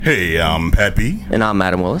Hey, I'm Pat B. And I'm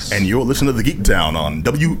Adam Willis. And you're listening to the Geek Down on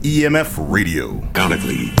WEMF Radio.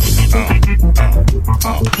 Figuratively.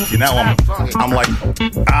 See, now I'm like,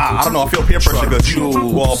 I don't know, I feel peer pressure because you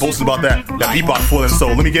all boasting about that beatbox for them, so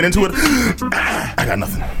let me get into it. I got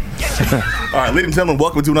nothing. All right, ladies and gentlemen,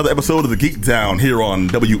 welcome to another episode of the Geek Down here on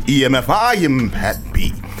WEMF. I am Pat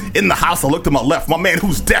B. In the house, I look to my left, my man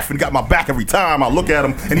who's deaf and got my back every time I look at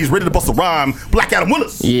him, and he's ready to bust a rhyme, Black Adam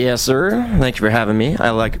Willis. Yes, sir. Thank you for having me. I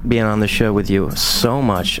like being on the show with you so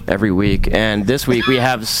much every week, and this week we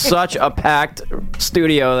have such a packed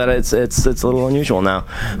studio that it's a little unusual now.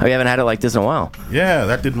 We haven't had it like this in a while. Yeah,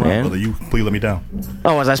 that didn't rhyme, brother. You please let me down.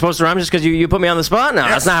 Oh, was I supposed to rhyme just because you put me on the spot? No,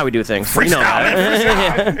 that's not how we do things. Freestyle,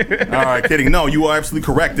 freestyle. All right, kidding. No, you are absolutely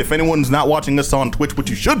correct. If anyone's not watching us on Twitch, which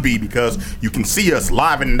you should be, because you can see us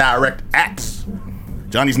live and direct at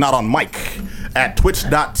Johnny's not on mic at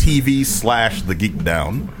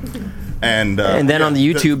twitch.tv/thegeekdown. And then on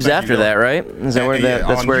the YouTubes after that, right? Is that where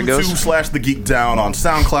that's where it goes? On YouTube /The Geek Down, on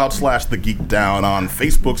SoundCloud /The Geek Down, on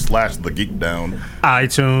Facebook /The Geek Down,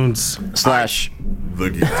 iTunes /The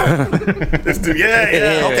Geek Down.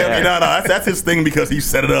 Okay. No, that's his thing because he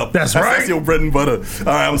set it up. That's right. That's your bread and butter. All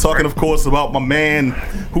right, I'm talking, of course, about my man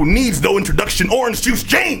who needs no introduction, Orange Juice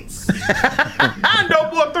James.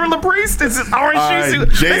 No more Thriller Priest. This is Orange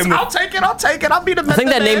Juice. I'll take it. I'll be the I think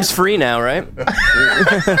that name's free now, right?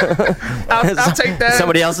 I'll take that.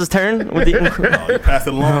 Somebody else's turn? With the you pass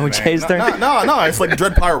it along, man. Jay's turn? No, it's like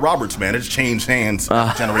Dread Pirate Roberts, man. It's changed hands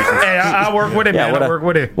generations. Hey, I work with it, man. I work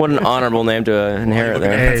with it. What an honorable name to inherit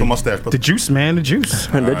there. Pencil mustache, brother. The juice, man. The juice.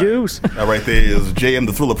 The juice. That right there is JM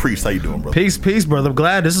the Thriller Priest. How you doing, brother? Peace, brother. I'm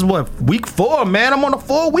glad. This is week 4, man. I'm on a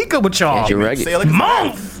 4-weeker with y'all.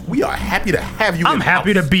 Month. We are happy to have you. I'm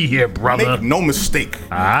happy to be here, brother. Make no mistake.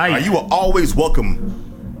 Aye. You are always welcome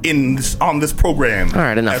on this program. All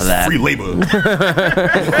right, enough as of that. Free labor.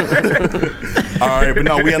 All right, but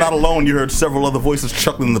no, we are not alone. You heard several other voices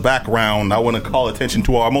chuckling in the background. I want to call attention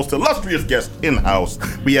to our most illustrious guest in-house.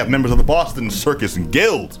 We have members of the Boston Circus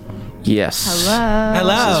Guild. Yes.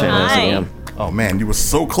 Hello. Hi. Oh man, you were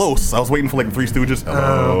so close. I was waiting for like the Three Stooges.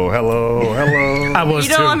 Hello. I was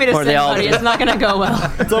You don't want me to say buddy. It's not going to go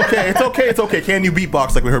well. It's okay. Can you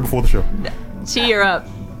beatbox like we heard before the show? T, you're up.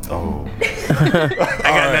 Oh. I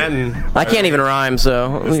got nothing. I can't even rhyme,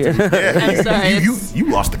 so. I'm sorry.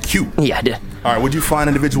 You lost the cue. Yeah, I did. All right, would you find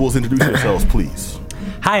individuals introduce yourselves, please?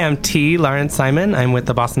 Hi, I'm T. Lawrence Simon. I'm with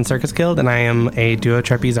the Boston Circus Guild, and I am a duo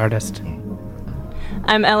trapeze artist.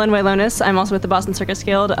 I'm Ellen Wailonis. I'm also with the Boston Circus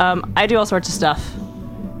Guild. I do all sorts of stuff.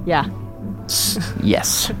 Yeah.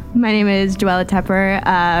 Yes. My name is Joella Tepper.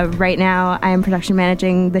 Right now, I am production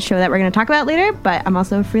managing the show that we're going to talk about later, but I'm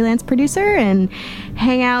also a freelance producer and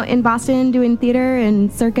hang out in Boston doing theater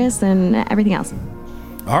and circus and everything else.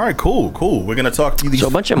 All right, cool. We're going to talk to you. So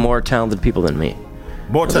a bunch of more talented people than me.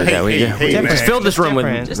 More hey, man. Just fill this room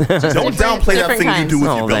with. Just Don't downplay that thing you do with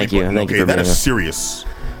your belly thank you. button. Thank you for that being is serious.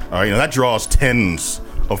 All right, that draws tens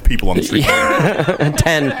of people on the street.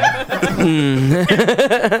 10.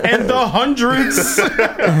 And the hundreds. All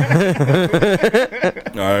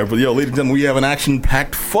right, but ladies and gentlemen, we have an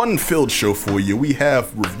action-packed, fun-filled show for you. We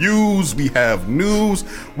have reviews, we have news,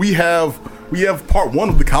 we have part 1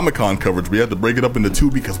 of the Comic-Con coverage. We had to break it up into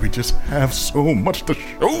 2 because we just have so much to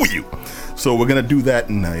show you. So we're gonna do that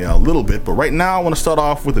in a little bit. But right now, I want to start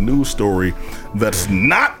off with a news story that's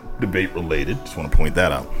not debate related. Just want to point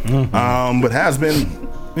that out. But has been.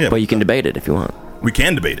 Yeah, but you can debate it if you want. We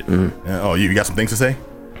can debate it. You got some things to say?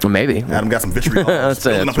 Well, maybe. Adam got some vitriol. That's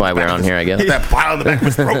why we're on here, I guess. That pile in the back of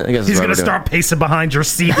his throat. He's going to start pacing behind your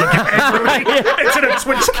seat looking angrily into the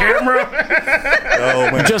Twitch camera. Oh,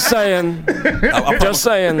 man. Just saying. Just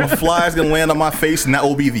saying. A fly's going to land on my face, and that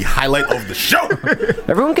will be the highlight of the show.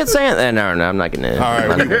 Everyone kept saying that. No, I'm not going to. All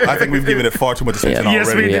right. I think we've given it far too much attention already.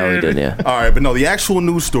 Yes, we did. Yeah, we did, yeah. All right, but no, the actual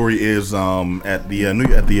news story is at the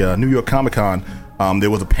New York Comic-Con,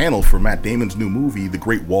 there was a panel for Matt Damon's new movie, The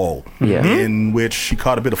Great Wall, in which he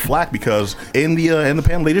caught a bit of flack because in the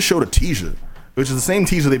panel they just showed a teaser, which is the same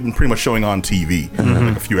teaser they've been pretty much showing on TV.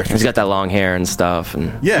 Like a few extra. He's got that long hair and stuff,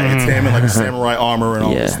 and it's him in like samurai armor and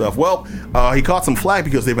all this stuff. Well, he caught some flack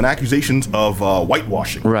because they've been accusations of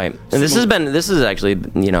whitewashing. Right, and this is actually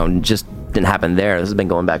just didn't happen there. This has been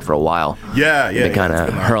going back for a while. They're kind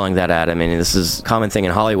of hurling that at him. I mean, this is a common thing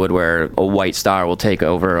in Hollywood where a white star will take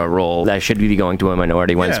over a role that should be going to a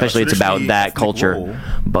minority one, especially it's about that culture. Role.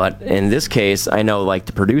 But in this case, I know like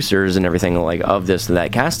the producers and everything like of this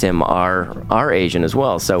that cast him are Asian as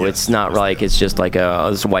well. So it's not like it's just like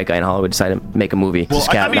this white guy in Hollywood decided to make a movie.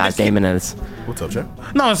 Matt Damon and it's. What's up,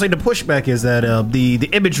 Jeff? No, I say the pushback is that the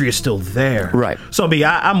imagery is still there. Right. So,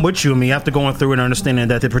 I'm with you. After going through and understanding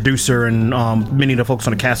that the producer and many of the folks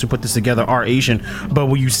on the cast who put this together are Asian, but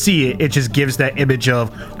when you see it, it just gives that image of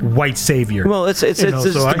white savior. Well, it's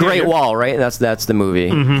the Great Wall, right? That's the movie.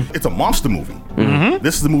 Mm-hmm. It's a monster movie. Mm-hmm.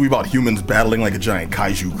 This is a movie about humans battling like a giant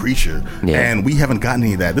kaiju creature, and we haven't gotten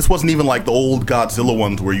any of that. This wasn't even like the old Godzilla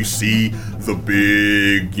ones where you see the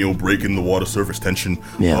big, break in the water surface tension.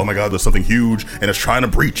 Yeah. Oh my God, there's something huge and it's trying to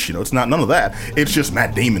breach. It's not none of that. It's just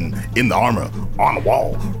Matt Damon in the armor on the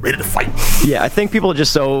wall, ready to fight. Yeah, I think people are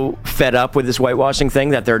just so fed up with this whitewashing thing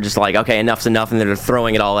that they're just like, okay, enough's enough, and they're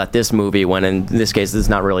throwing it all at this movie. When in this case, this is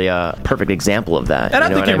not really a perfect example of that. And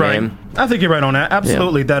I think you're right. I think you're right on that.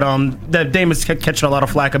 Absolutely, that Damon's catching a lot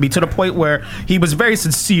of flack. To the point where he was very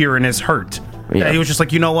sincere in his hurt. Yeah. He was just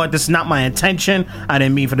like, you know what, this is not my intention. I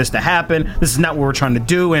didn't mean for this to happen. This is not what we're trying to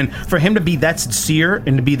do. And for him to be that sincere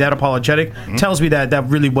and to be that apologetic tells me that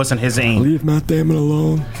really wasn't his aim. Leave Matt Damon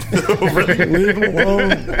alone. Leave him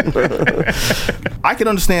alone. I can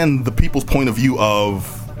understand the people's point of view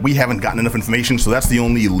of we haven't gotten enough information, so that's the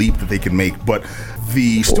only leap that they can make. But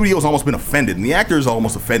the studio's almost been offended, and the actor's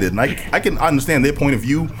almost offended. And I can understand their point of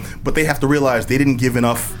view, but they have to realize they didn't give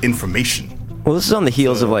enough information. Well, this is on the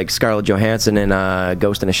heels of like Scarlett Johansson and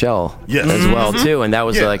Ghost in a Shell as well too, and that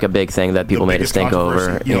was like a big thing that people made us think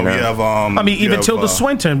over. You have, even Tilda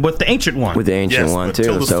Swinton with the Ancient One. With the Ancient One too.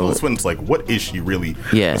 Tilda Swinton's like, what is she really?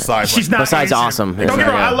 Yeah, she's not. Besides Asian. awesome. Don't get me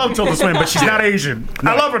wrong, I love Tilda Swinton, but she's not Asian.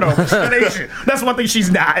 I love her though. She's not Asian. That's one thing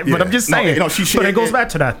she's not. But I'm just saying. But it goes back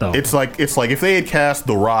to that though. It's like if they had cast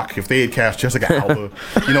The Rock, if they had cast Jessica Alba,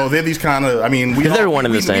 they're these kind of. They're one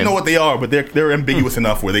and the same. We know what they are, but they're ambiguous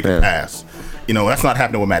enough where they can pass. That's not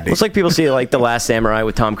happening with Matt Damon. It's like people see like The Last Samurai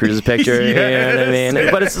with Tom Cruise's picture. You know what I mean?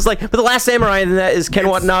 But it's just like, but The Last Samurai is Ken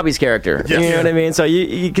Watanabe's character. You know what I mean? So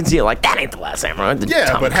you can see it like, that ain't The Last Samurai.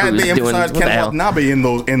 But had they emphasized Ken Watanabe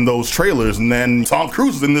in those trailers, and then Tom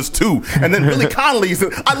Cruise is in this too, and then Billy Connolly is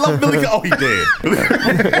I love Billy. Oh, he did.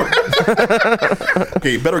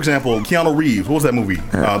 Okay, better example, Keanu Reeves. What was that movie?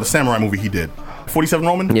 The samurai movie he did. 47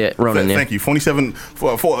 Roman? Yeah, Roman. Thank you. 47. It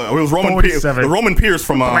was Roman Pierce. Roman Pierce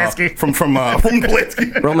from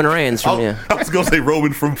Polanski. Roman Reigns from I was gonna say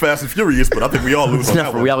Roman from Fast and Furious, but I think we all lose on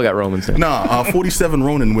that one. We all got Romans. 47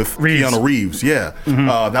 Ronin with Keanu Reeves. Yeah,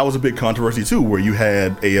 that was a big controversy too, where you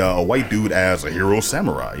had a white dude as a hero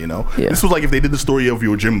samurai. This was like if they did the story of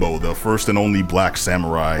Yojimbo, the first and only black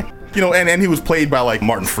samurai. And he was played by like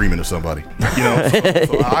Martin Freeman or somebody.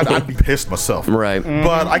 So I'd be pissed myself. Right.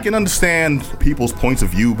 But I can understand people's points of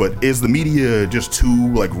view. But is the media just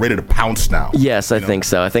too like ready to pounce now? Yes, I think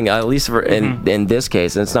so. I think at least in this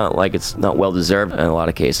case, and it's not like it's not well deserved in a lot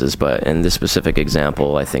of cases, but in this specific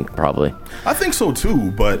example, I think probably. I think so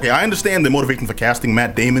too. But I understand the motivation for casting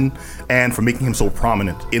Matt Damon and for making him so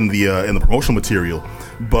prominent in the promotional material.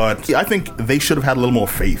 But I think they should have had a little more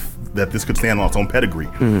faith that this could stand on its own pedigree.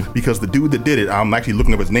 Because the dude that did it, I'm actually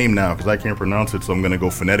looking up his name now because I can't pronounce it, so I'm going to go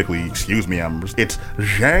phonetically. Excuse me. It's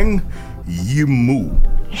Zhang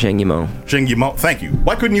Yimou. Zhang Yimou. Thank you.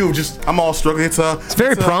 Why couldn't you have just? I'm all struggling. It's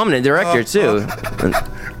very prominent director too.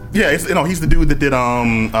 Yeah, he's the dude that did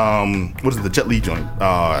what is it, the Jet Li joint,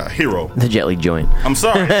 Hero. The Jet Li joint. I'm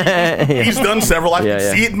sorry, he's done several. I can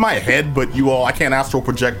see it in my head, but I can't astral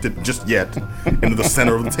project it just yet into the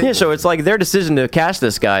center of the table. Yeah, so it's like their decision to cast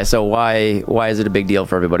this guy. So why is it a big deal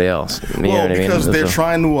for everybody else? Because they're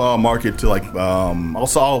trying to market to like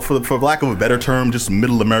also for lack of a better term, just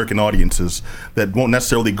middle American audiences that won't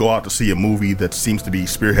necessarily go out to see a movie that seems to be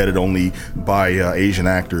spearheaded only by Asian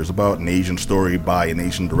actors about an Asian story by an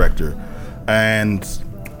Asian director. And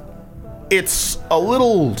it's a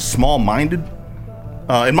little small-minded.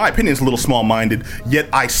 In my opinion, it's a little small-minded, yet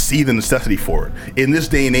I see the necessity for it. In this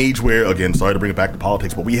day and age where, again, sorry to bring it back to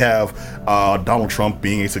politics, but we have Donald Trump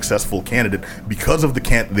being a successful candidate because of the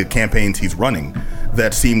campaigns he's running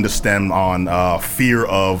that seem to stem on fear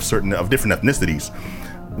of different ethnicities.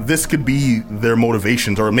 This could be their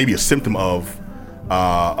motivations, or maybe a symptom of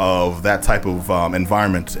that type of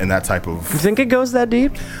environment and that type of. You think it goes that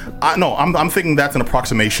deep? No, I'm thinking that's an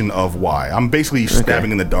approximation of why. I'm basically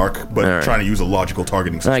stabbing in the dark, but trying to use a logical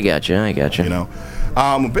targeting system. I got you.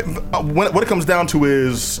 What it comes down to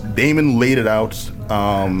is Damon laid it out.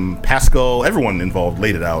 Pascal, everyone involved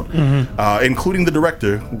laid it out, including the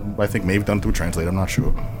director, who I think may have done it through a translator. I'm not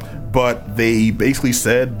sure, but they basically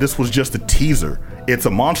said this was just a teaser. it's a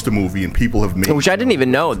monster movie, and people have made... Which I didn't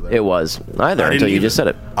even know it was either until you just said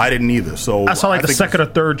it. I didn't either. So I saw like the second or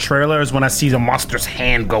third trailer is when I see the monster's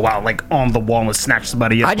hand go out like on the wall and snatch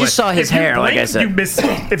somebody. I just saw his hair, like I said. You miss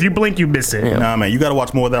it. If you blink, you miss it. Yeah. Nah, man, you got to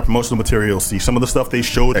watch more of that promotional material. See, some of the stuff they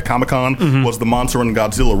showed at Comic-Con was the monster and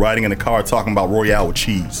Godzilla riding in a car talking about Royale with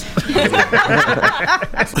cheese.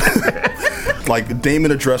 Like,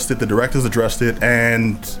 Damon addressed it, the directors addressed it,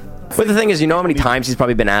 and... But the thing is, you know how many times he's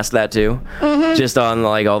probably been asked that too? Just on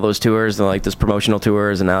like all those tours, and like those promotional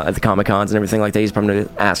tours and at the Comic-Cons and everything like that. He's probably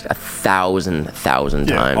been asked 1,000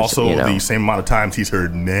 times. Also, the same amount of times he's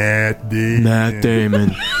heard Matt Damon. Matt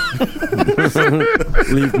Damon.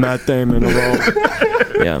 Leave Matt Damon alone.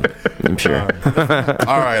 Yeah, I'm sure.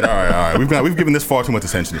 All right. We've given this far too much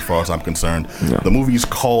attention as far as I'm concerned. Yeah. The movie's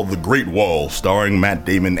called The Great Wall, starring Matt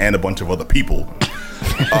Damon and a bunch of other people.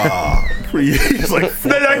 Like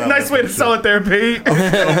nice way to sell it there, Pete.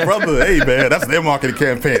 Oh, brother, hey man, that's their marketing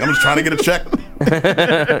campaign. I'm just trying to get a check.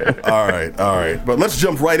 All right. But let's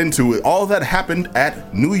jump right into it. All of that happened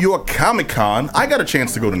at New York Comic Con. I got a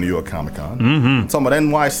chance to go to New York Comic Con. I'm talking about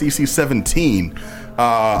NYCC 17.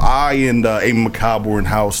 I and Amy McCobb were in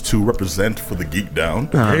house to represent for the Geek Down.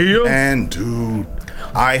 And dude,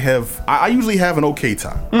 I usually have an okay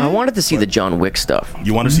time. I wanted to see the John Wick stuff.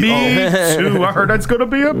 You want to see? Me too. I heard that's gonna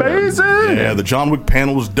be amazing. Yeah, the John Wick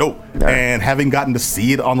panel was dope. And having gotten to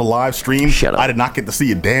see it on the live stream, I did not get to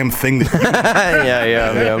see a damn thing.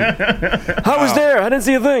 Yeah. I was there. I didn't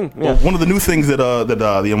see a thing. Well, one of the new things that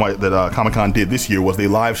Comic-Con did this year was they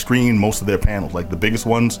live streamed most of their panels. Like the biggest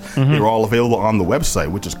ones, they were all available on the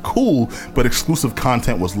website, which is cool. But exclusive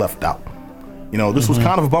content was left out. You know, this was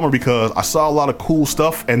kind of a bummer because I saw a lot of cool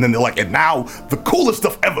stuff, and then they're like, and now the coolest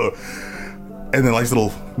stuff ever. And then like this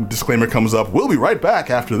little disclaimer comes up, we'll be right back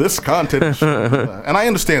after this content. And I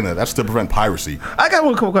understand that. That's to prevent piracy. I got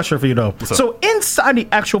one cool question for you, though. So inside the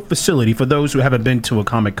actual facility, for those who haven't been to a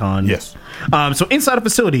Comic-Con. Yes. So inside the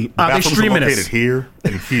facility, they streaming this. Located here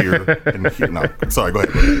and here and here. No, sorry, go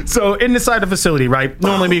ahead. So inside the facility, right?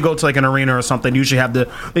 Normally when you go to like an arena or something, they usually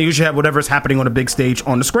have whatever's happening on a big stage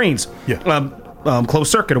on the screens. Yeah. Closed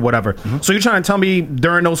circuit or whatever. So you're trying to tell me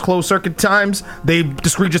during those closed circuit times, the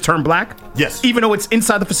screen just turned black? Yes. Even though it's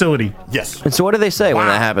inside the facility? Yes. And so what do they say when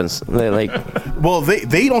that happens? They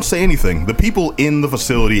don't say anything. The people in the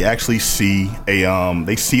facility actually see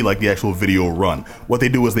they see like the actual video run. What they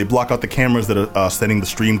do is they block out the cameras that are sending the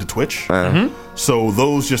stream to Twitch. So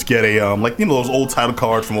those just get those old title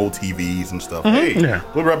cards from old TVs and stuff. Hey,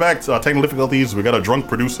 we'll be right back. Technical difficulties. We got a drunk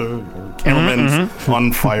producer. Cameraman's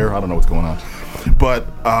on fire. I don't know what's going on. But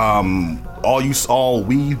all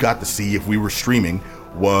we got to see if we were streaming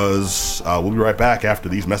was we'll be right back after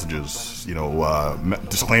these messages,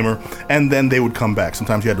 disclaimer, and then they would come back.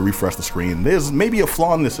 Sometimes you had to refresh the screen. There's maybe a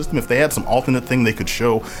flaw in the system if they had some alternate thing they could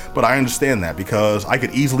show, but I understand that because I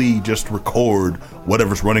could easily just record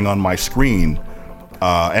whatever's running on my screen,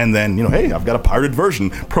 and then hey, I've got a pirated version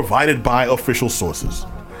provided by official sources.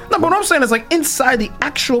 No, but what I'm saying is like inside the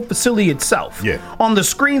actual facility itself. Yeah. On the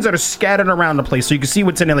screens that are scattered around the place so you can see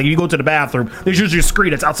what's in there. Like you go to the bathroom, there's usually a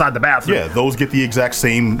screen that's outside the bathroom. Yeah, those get the exact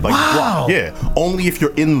same block. Yeah. Only if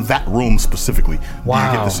you're in that room specifically do you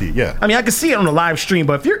get to see it. Yeah. I mean I can see it on the live stream,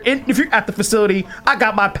 but if you're at the facility, I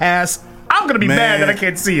got my pass, I'm gonna be mad that I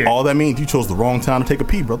can't see it. All that means you chose the wrong time to take a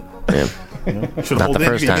pee, brother. Yeah. Should have hold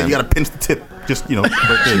it. You gotta pinch the tip. Just right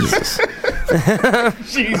there. Jesus.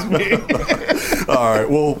 Jeez, man. All right.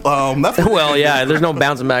 Well, that's there's no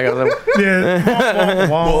bouncing back out of them. Yeah.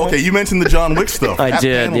 Well, okay. You mentioned the John Wick stuff. I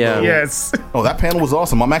did. Panel, yeah. Yes. Oh, that panel was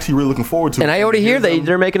awesome. I'm actually really looking forward to it. And I already hear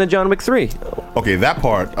they're making a John Wick 3. Okay, that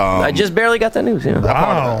part. I just barely got that news. That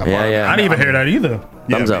part, I didn't even hear that either.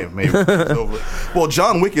 Thumbs up. Maybe. Well,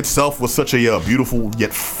 John Wick itself was such a beautiful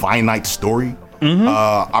yet finite story.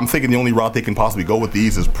 I'm thinking the only route they can possibly go with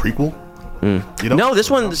these is prequel. No, this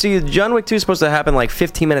one. See, John Wick 2 is supposed to happen like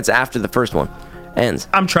 15 minutes after the first one ends.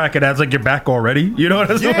 I'm tracking as like you're back already. You know what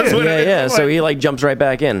I'm saying? Yeah. So he like jumps right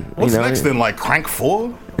back in. What's next then? Like Crank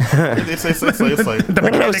 4? It's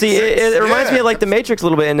like no, see, it reminds me of like the Matrix a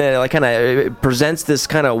little bit, and it like kind of presents this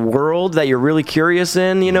kind of world that you're really curious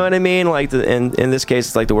in. You know what I mean? Like in this case,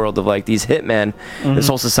 it's like the world of like these hitmen, this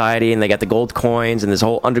whole society, and they got the gold coins and this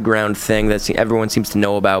whole underground thing that everyone seems to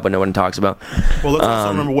know about, but no one talks about. Well, let's also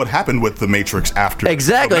remember what happened with the Matrix after.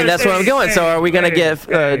 Exactly, and that's where I'm going. So, are we gonna get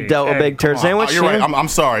dealt a big turd sandwich? You're right. I'm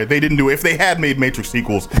sorry, they didn't do it. If they had made Matrix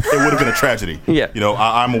sequels, it would have been a tragedy. Yeah,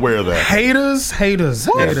 I'm aware of that. Haters.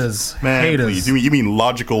 Man, haters. Please. You mean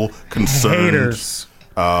logical, concerned,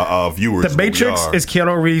 viewers. The Matrix is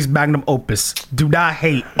Keanu Reeves' magnum opus. Do not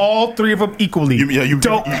hate all three of them equally. You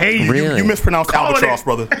don't hate. Really? You mispronounced Albatross,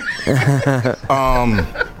 brother.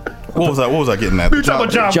 What was I getting at?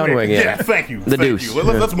 John Wick. Yeah, thank you. Deuce.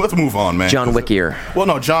 Let's move on, man. John Wickier. Well,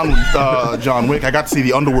 no, John Wick. I got to see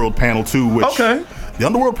the Underworld panel too. Which, okay. The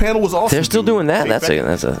Underworld panel was awesome. They're still doing that. That's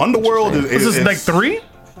a Underworld is like 3?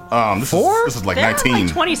 This is like 19. Like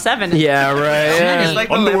 27. Yeah, right. Yeah. It's like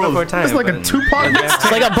the land before time. It's like a 2-part.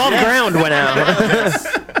 It's like Above Ground went out.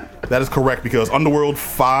 That is correct because Underworld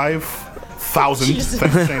 5,000.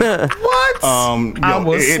 What?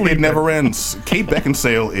 It never ends. Kate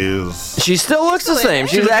Beckinsale is. She still looks the same.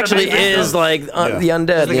 She actually is like the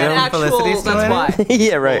undead. Like Felicity still that's why.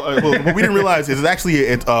 Yeah, right. What we didn't realize is actually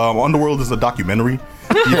Underworld is a documentary.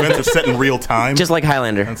 The events are set in real time. Just like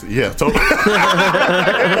Highlander. Yeah, totally.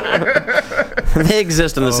 They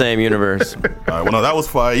exist in the same universe. All right, well, no, that was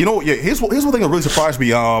fine. Here's one thing that really surprised me.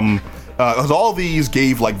 Because all these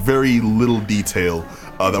gave like very little detail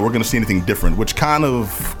that we're going to see anything different, which kind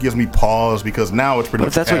of gives me pause because now it's pretty much.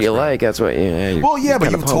 If that's what you like, that's what you. Well, yeah,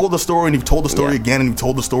 but you've told the story and you've told the story again and you've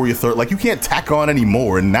told the story a third. Like you can't tack on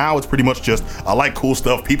anymore, and now it's pretty much just I like cool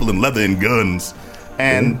stuff, people in leather and guns.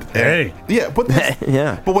 And but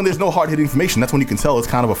when there's no hard hitting information, that's when you can tell it's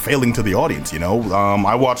kind of a failing to the audience.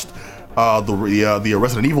 I watched the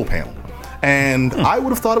Resident Evil panel, and I would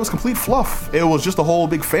have thought it was complete fluff. It was just a whole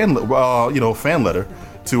big fan letter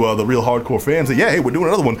to the real hardcore fans that hey, we're doing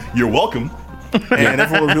another one. You're welcome, and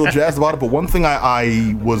everyone was real jazzed about it. But one thing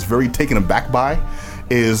I was very taken aback by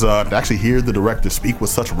is to actually hear the director speak with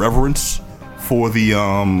such reverence for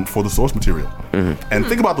the source material. And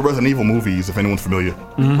think about the Resident Evil movies, if anyone's familiar,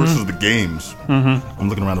 versus the games. I'm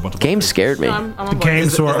looking around a bunch of games scared me. The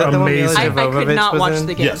games were amazing. I could not watch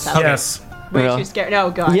the games. Yes. Way too scared.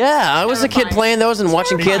 No, God. Yeah, I was a kid playing those and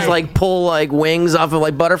watching kids like pull like wings off of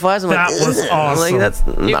like butterflies. I'm like, that was awesome. Like, that's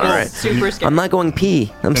not all right. Super scary. I'm not going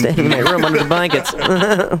pee. I'm staying in my room under the blankets.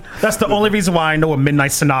 That's the only reason why I know what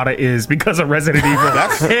Midnight Sonata is, because of Resident Evil.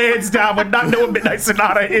 That's hands down. Would not know what Midnight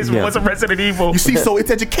Sonata is was a Resident Evil. You see, so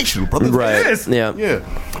it's educational, brother. Right. It is. Yeah.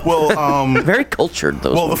 Well, very cultured.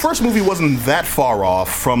 Those. Well, the first movie wasn't that far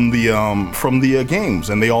off from the games,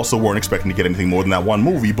 and they also weren't expecting to get anything more than that one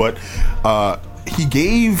movie, but. He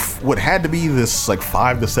gave what had to be this like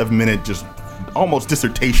 5 to 7 minute just almost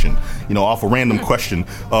dissertation, off a random question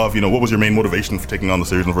of, what was your main motivation for taking on the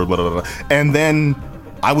series and blah, blah, blah, blah. And then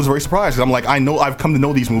I was very surprised. I'm like, I've come to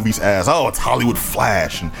know these movies as, it's Hollywood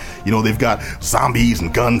Flash, and they've got zombies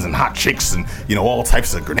and guns and hot chicks and all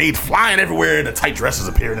types of grenades flying everywhere and the tight dresses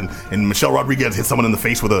appeared and Michelle Rodriguez hit someone in the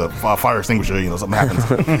face with a fire extinguisher, something happens.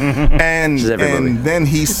 and then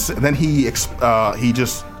he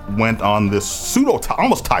just went on this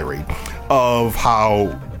almost tirade of how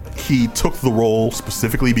he took the role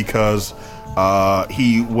specifically because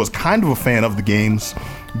he was kind of a fan of the games,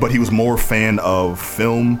 but he was more a fan of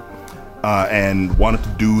film and wanted to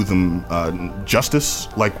do them justice,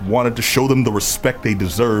 like wanted to show them the respect they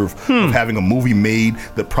deserve of having a movie made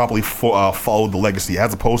that properly followed the legacy,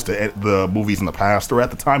 as opposed to the movies in the past or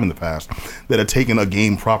at the time in the past that had taken a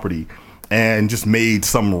game property and just made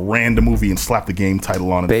some random movie and slapped the game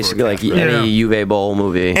title on it. Basically, like any Uwe Boll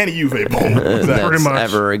movie. Any Uwe Boll that's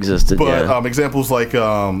ever existed. But examples like, these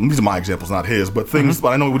are my examples, not his, but things,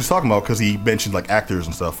 but I know what he's talking about because he mentioned like actors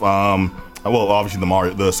and stuff. Well, obviously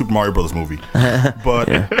the Super Mario Brothers movie,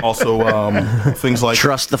 but also things like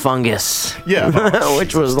Trust the Fungus. Yeah,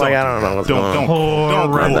 which was like I don't know what's going on.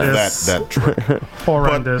 Don't quote that trick.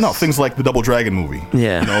 Horrendous. But no, things like the Double Dragon movie.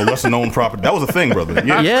 Yeah, lesser known property. That was a thing, brother.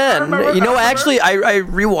 Actually, I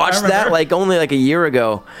rewatched that like only like a year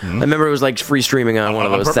ago. I remember it was like free streaming on one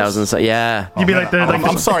of those thousands. Yeah, you'd be like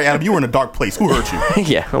I'm sorry, Adam. You were in a dark place. Who hurt you?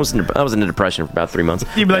 Yeah, I was in a depression for about 3 months.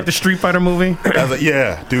 You'd be like the Street Fighter movie.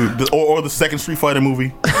 Yeah, dude. Or the second Street Fighter movie,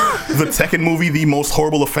 the Tekken movie, the most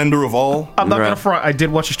horrible offender of all. I'm not gonna front. I did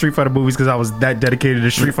watch the Street Fighter movies because I was that dedicated to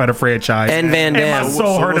the Street Fighter franchise. And Van Damme. And my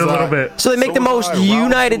soul hurt a little bit. So they make the most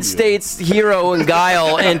United States hero and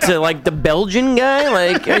Guile into like the Belgian guy.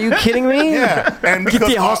 Like, are you kidding me? Yeah, and get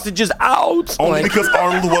the hostages out. Only because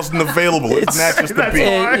Arnold wasn't available. It's not just the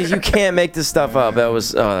beat. You can't make this stuff up. That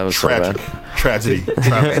was tragic. So bad. Tragedy.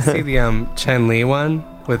 I see the Chen Li one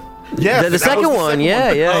with. Yeah, the second one.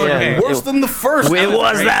 Yeah. Okay. Worse than the first. It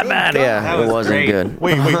was that bad. Yeah, it wasn't good.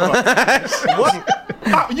 Wait. What?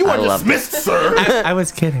 You are dismissed, sir. I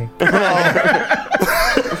was kidding.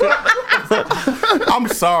 I'm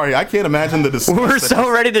sorry. I can't imagine the disgust. We're so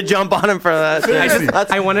ready to jump on him for that.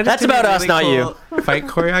 I wanted. That's about us, not you. Fight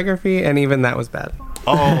choreography, and even that was bad.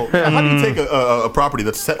 Oh, how do you take a property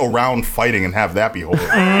that's set around fighting and have that be horrible?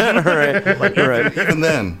 Right. Even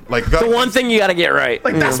then, like the one thing you got to get right.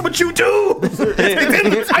 Like that's what you do. It's in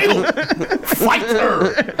the title.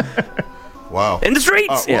 Fighter. Wow. In the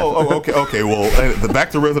streets. Okay. Well,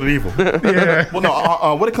 back to Resident Evil. Yeah. Well,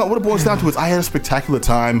 no. What it boils down to is I had a spectacular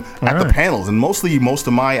time at the panels, and most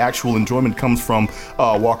of my actual enjoyment comes from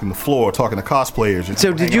walking the floor, talking to cosplayers. And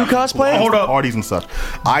so, did you cosplay? Hold up. Parties and such.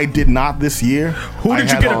 I did not this year. Who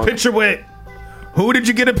did you get a picture with? Who did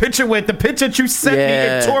you get a picture with? The picture that you sent me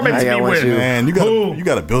and tormented me with. Man, you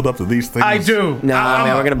got to build up to these things. I do. No,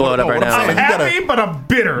 man, we're gonna blow it up right now. I'm happy, but I'm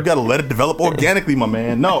bitter. You got to let it develop organically, my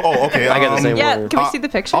man. No, okay. I got the same word. Can we see the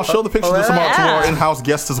picture? I'll show the pictures to our in-house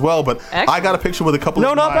guests as well. But excellent. I got a picture with a couple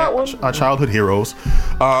of my childhood heroes.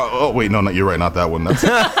 Wait, no, you're right, not that one. That's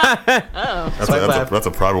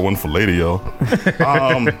a private one for Lady, yo.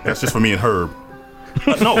 That's just for me and Herb.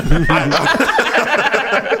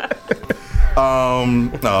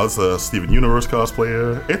 No, it's a Steven Universe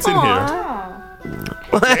cosplayer. It's in here.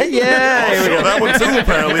 Yeah, I'll show that one too,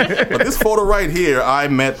 apparently. But this photo right here, I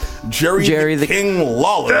met Jerry the King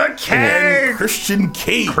Lawler, and Christian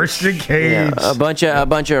Cage. Yeah, a bunch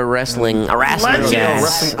of wrestling guys.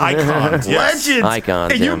 Wrestling icons. Legends.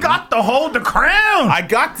 Icons. And you got to hold the crown. I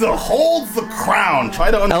got to hold the crown. Try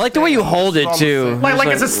to understand. I like the way you hold it too. Like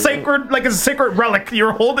it's a sacred relic.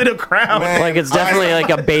 You're holding a crown. Man, like it's definitely like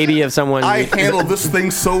a baby of someone. I handled this thing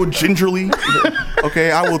so gingerly.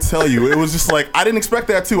 Okay, I will tell you, it was just like I didn't expect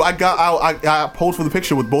that too. I posed for the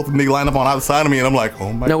picture with both of them. They lined up on either side of me, and I'm like,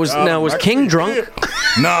 oh my god. Was King drunk?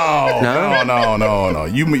 No.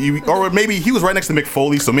 You or maybe he was right next to Mick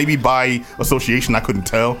Foley, so maybe by association I couldn't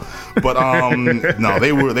tell. But no,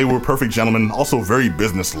 they were perfect gentlemen. Also very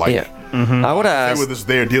businesslike. Yeah. Mm-hmm. I would ask. They were just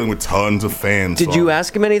there dealing with tons of fans. Did you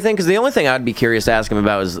ask him anything? Because the only thing I'd be curious to ask him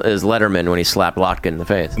about is Letterman when he slapped Lotka in the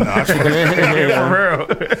face. No,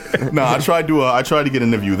 I tried to get an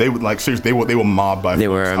interview. They would seriously. They were mobbed by. They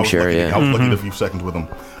were. I'm sure. I was lucky to a few seconds with them.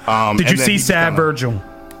 Did you see Sad Virgil?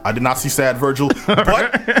 I did not see Sad Virgil,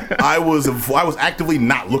 but I was actively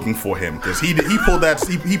not looking for him because he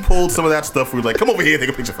pulled some of that stuff. We were like, come over here, take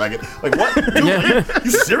a picture, faggot. Like what? Dude,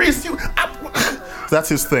 you serious? That's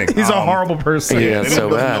his thing. He's a horrible person. Yeah, so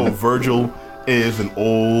bad. Virgil is an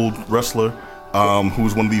old wrestler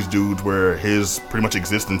who's one of these dudes where his pretty much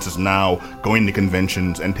existence is now going to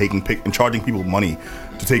conventions and and charging people money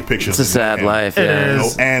to take pictures. It's a sad life. Yeah.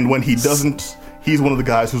 And when he doesn't. He's one of the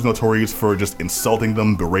guys who's notorious for just insulting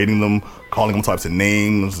them, berating them, calling them types of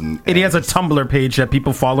names. And he has a Tumblr page that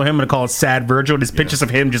people follow him and call it Sad Virgil. There's pictures of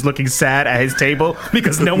him just looking sad at his table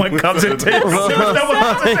because no one comes and takes.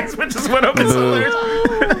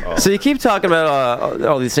 So you keep talking about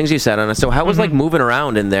all these things you said on it. So how was like moving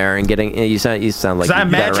around in there and getting? You sound like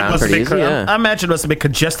you got around pretty easy. I imagine it was a bit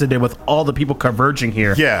congested there with all the people converging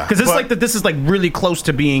here. Yeah, because this is like really close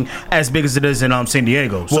to being as big as it is in San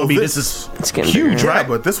Diego. So this is huge, right?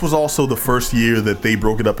 But this was also the first year that they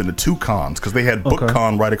broke it up into two cons because they had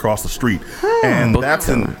BookCon right across the street, and that's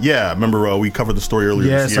remember we covered the story earlier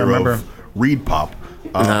this year of Reed Pop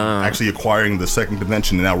actually acquiring the second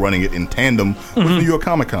convention and now running it in tandem with New York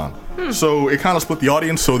Comic Con. So it kind of split the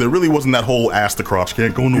audience. So there really wasn't that whole ass to crotch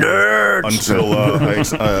can't go nowhere until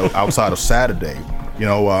outside of Saturday. You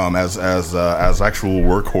know, as actual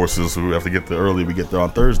workhorses who have to get there early, we get there on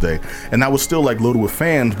Thursday, and that was still like loaded with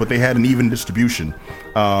fans, but they had an even distribution.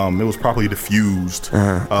 It was properly diffused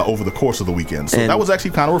over the course of the weekend, so that was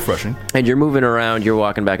actually kind of refreshing. And you're moving around, you're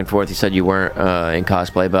walking back and forth. You said you weren't in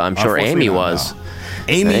cosplay, but I'm sure Amy was.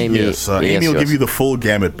 Amy, yes. Amy will give you the full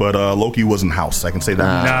gamut, but Loki was in house. I can say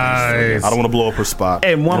that. Nice. I don't want to blow up her spot.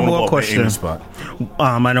 And one more question.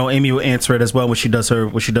 I know Amy will answer it as well when she does her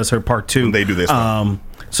part 2. When they do this.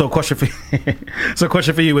 So question for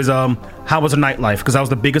you is how was the nightlife? Because that was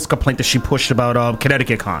the biggest complaint that she pushed about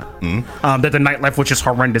Connecticut Con. Mm-hmm. That the nightlife was just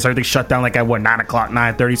horrendous. Everything shut down like at 9:00,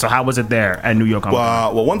 9:30. So how was it there at New York Comic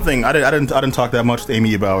Con? Well, one thing I didn't talk that much to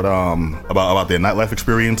Amy about their nightlife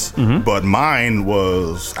experience, but mine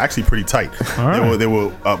was actually pretty tight. Right. They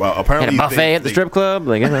were apparently a buffet at the strip club.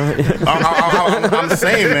 Like, I'm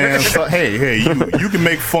saying, man. So, hey, you can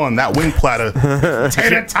make fun. That wing platter,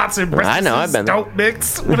 tater tots and breasts. I know, I've been dope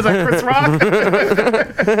mix. What is that, Chris Rock?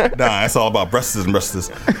 Nah, it's all about breasts and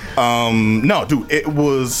breasts. No, dude, it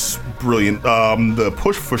was brilliant. The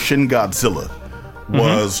push for Shin Godzilla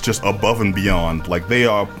was just above and beyond. Like, they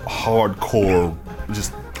are hardcore.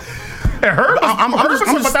 Just. Herb was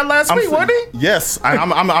about that last week, wasn't he? Yes,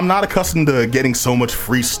 I'm not accustomed to getting so much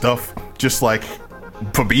free stuff. Just like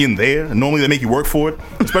for being there. And normally they make you work for it,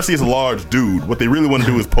 especially as a large dude. What they really want to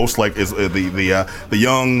do is post like the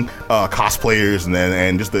young cosplayers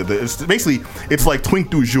and just it's basically it's like Twink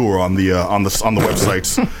du jour on the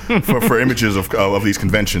websites for images of these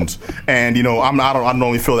conventions. And I don't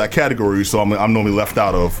normally fill that category, so I'm normally left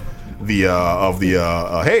out of the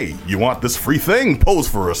hey, you want this free thing? Pose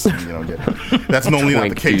for us. That's normally not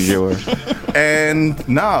the case. And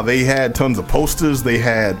they had tons of posters. They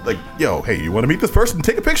had like, hey, you want to meet this person?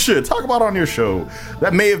 Take a picture. Talk about it on your show.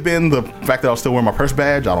 That may have been the fact that I was still wearing my press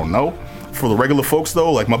badge. I don't know. For the regular folks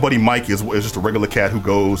though, like my buddy Mike is just a regular cat who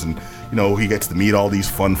goes and he gets to meet all these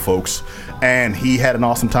fun folks, and he had an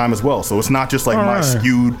awesome time as well. So it's not just like my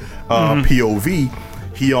skewed POV.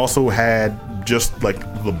 He also had just like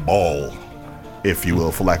the ball, if you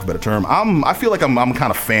will, for lack of a better term. I feel like I'm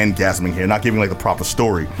kind of fangasming here, not giving like the proper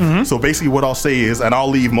story. So basically what I'll say is, and I'll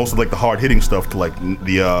leave most of like the hard-hitting stuff to like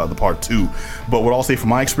the part 2, but what I'll say from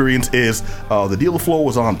my experience is the dealer floor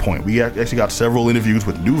was on point. We actually got several interviews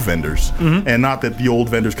with new vendors, and not that the old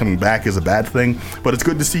vendors coming back is a bad thing, but it's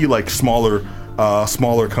good to see like smaller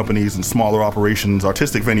companies and smaller operations,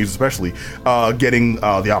 artistic venues especially, getting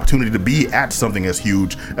the opportunity to be at something as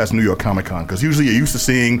huge as New York Comic Con. Because usually you're used to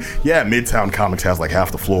seeing, Midtown Comics has like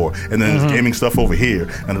half the floor, and then there's gaming stuff over here,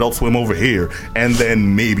 and Adult Swim over here, and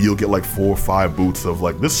then maybe you'll get like 4 or 5 booths of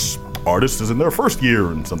like, this artist is in their first year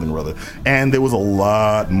and something or other. And there was a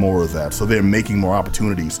lot more of that. So they're making more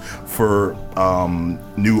opportunities for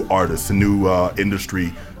new artists and new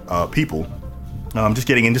industry people. Just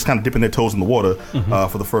getting in, just kind of dipping their toes in the water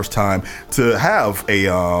for the first time, to have a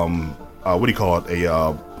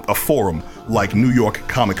a forum like New York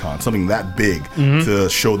Comic Con, something that big to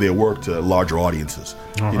show their work to larger audiences.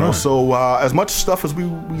 So as much stuff as we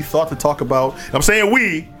thought to talk about, I'm saying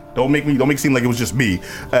we don't make it seem like it was just me,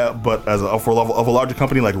 but as of a larger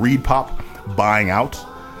company like Reed Pop buying out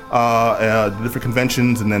different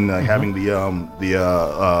conventions and then having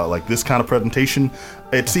the like this kind of presentation,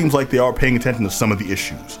 it seems like they are paying attention to some of the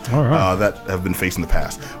issues that have been faced in the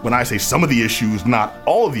past. When I say some of the issues, not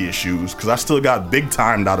all of the issues, because I still got big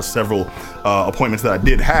timed out of several appointments that I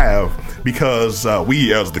did have, because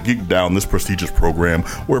we, as the Geek Down, this prestigious program,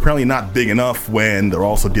 were apparently not big enough when they're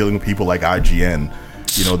also dealing with people like IGN,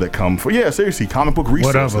 that come for, seriously, comic book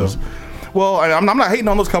resources. Well, I'm not hating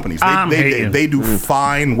on those companies. They do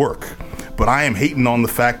fine work. But I am hating on the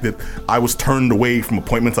fact that I was turned away from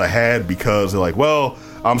appointments I had because they're like, well,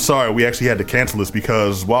 I'm sorry, we actually had to cancel this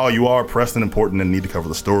because while you are pressed and important and need to cover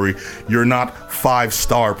the story, you're not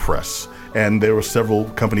 5-star press. And there were several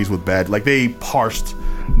companies with they parsed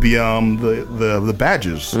the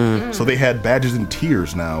badges. So they had badges in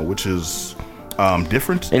tiers now, which is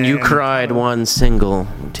different. And you cried one single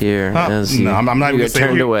tear as you got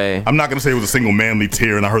turned away. I'm not going to say it was a single manly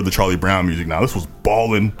tear and I heard the Charlie Brown music. Now, this was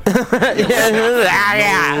bawling. I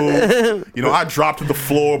dropped to the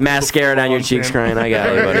floor. Mascara down your cheeks crying. I got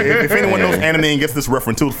it, buddy. If anyone knows anime and gets this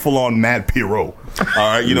reference, it was full on Mad Pierrot. All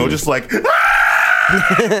right, just like... that...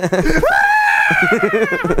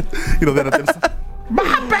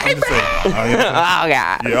 My baby!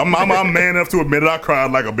 I'm man enough to admit it. I cried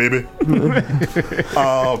like a baby.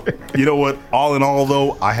 You know what? All in all,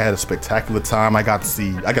 though, I had a spectacular time. I got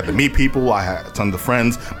to meet people. I had tons of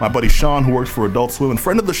friends. My buddy Sean, who works for Adult Swim, and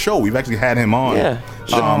friend of the show. We've actually had him on.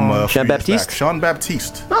 Sean Baptiste. Sean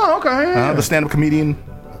Baptiste. Oh, okay. The stand-up comedian.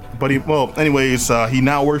 Buddy. Well, anyways, he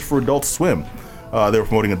now works for Adult Swim. They were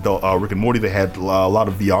promoting Rick and Morty. They had a lot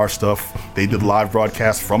of VR stuff. They did live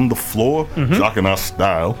broadcasts from the floor, jocking our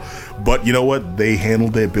style. But you know what? They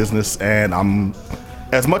handled their business, and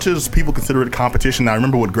as much as people consider it competition, I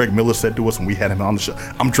remember what Greg Miller said to us when we had him on the show.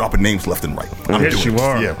 I'm dropping names left and right. Yes, you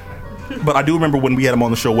are. Yeah. But I do remember when we had him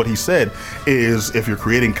on the show, what he said is, if you're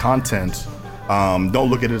creating content, don't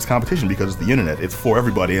look at it as competition, because it's the internet. It's for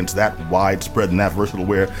everybody, and it's that widespread and that versatile,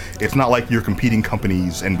 where it's not like you're competing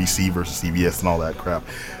companies, NBC versus CBS and all that crap.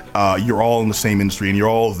 You're all in the same industry, and you're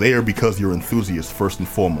all there because you're enthusiasts first and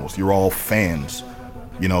foremost. You're all fans.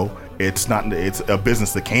 It's a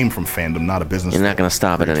business that came from fandom, not a business. You're not going to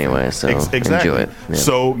stop it anyway, so enjoy it. Yeah.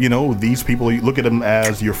 So, these people, you look at them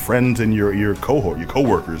as your friends and your cohort, your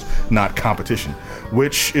coworkers, not competition,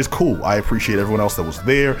 which is cool. I appreciate everyone else that was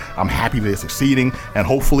there. I'm happy they're succeeding, and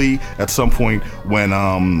hopefully at some point when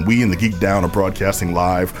we in the Geek Down are broadcasting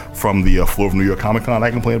live from the floor of New York Comic Con,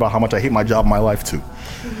 I complain about how much I hate my job in my life too.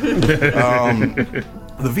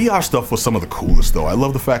 The VR stuff was some of the coolest, though. I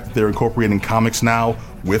love the fact that they're incorporating comics now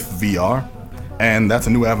with VR, and that's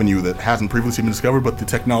a new avenue that hasn't previously been discovered, but the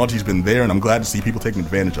technology's been there, and I'm glad to see people taking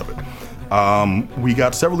advantage of it. We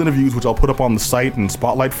got several interviews, which I'll put up on the site in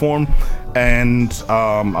spotlight form, and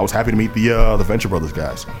I was happy to meet the Venture Brothers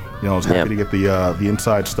guys. I was happy to get the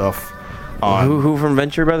inside stuff. Who from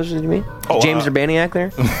Venture Brothers did you meet? James Urbaniak there?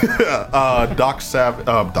 Doc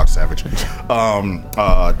Savage,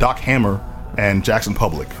 Doc Hammer, and Jackson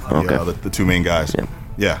Public, the two main guys.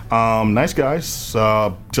 Yeah. Nice guys.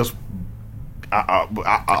 Just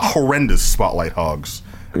horrendous spotlight hogs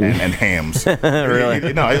and hams. Really?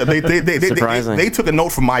 They took a note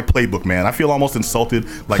from my playbook, man. I feel almost insulted.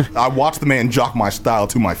 Like, I watched the man jock my style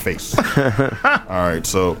to my face. All right,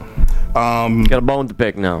 so... got a bone to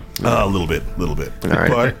pick now. A little bit. All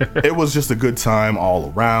right. But it was just a good time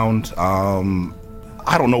all around.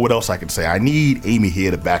 I don't know what else I can say. I need Amy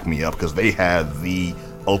here to back me up because they had the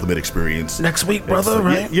ultimate experience. Next week, brother,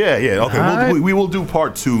 right? Yeah. Okay, we will do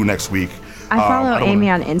part 2 next week. I follow Amy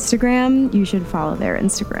on Instagram. You should follow their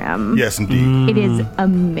Instagram. Yes, indeed. It is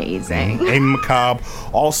amazing. Amy McCobb,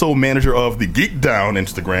 also manager of the Geek Down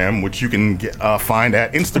Instagram, which you can find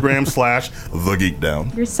at Instagram /The Geek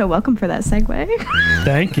Down. You're so welcome for that segue.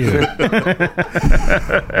 Thank you.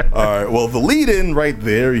 All right. Well, the lead-in right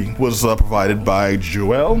there was provided by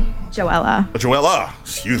Joella.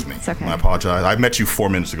 Excuse me. It's okay. I apologize. I met you 4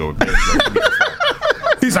 minutes ago.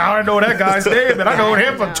 He's like, I don't know that guy's name, and I know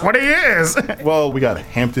him for 20 years. Well, we got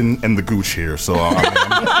Hampton and the Gooch here, so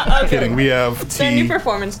I'm kidding. We have T. Their new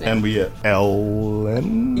performance name. And we have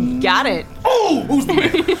Ellen. You got it. Oh, who's the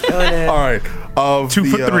man? All right. 2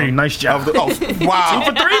 for 3. Nice job. Wow.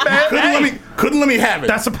 2 for 3, man. Couldn't let me have it.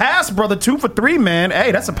 That's a pass, brother. 2 for 3, man.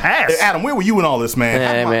 Hey, that's a pass. Hey, Adam, where were you in all this, man?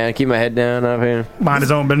 Hey, man, keep my head down up here. Mind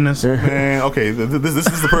his own business. Man, okay. This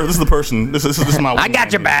is the person. This is my. I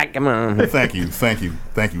got your back. Come on.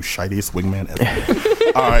 Thank you, shiniest wingman ever.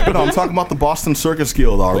 All right, but I'm talking about the Boston Circus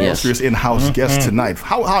Guild, our illustrious in-house guest tonight.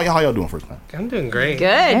 How y'all doing first, man? I'm doing great.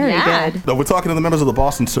 Good. Very good. good. We're talking to the members of the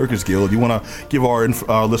Boston Circus Guild. You want to give our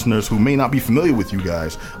listeners who may not be familiar with you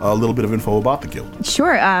guys a little bit of info about the guild?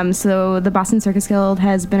 Sure. So the Boston Circus Guild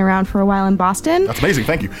has been around for a while in Boston. That's amazing.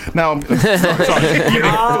 Thank you. Now, sorry.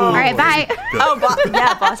 All right, bye.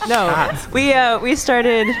 Boston. No, we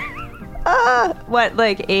started.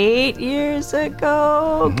 8 years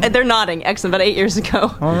ago? They're nodding. Excellent. About 8 years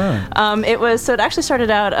ago. All right. It actually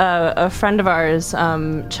started out a friend of ours,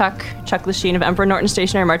 Chuck Lachine of Emperor Norton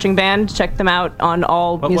Stationary Marching Band. Check them out on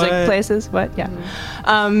all music places. Yeah.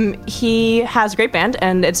 He has a great band,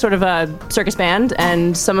 and it's sort of a circus band,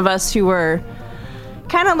 and some of us who were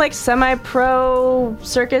kind of like semi-pro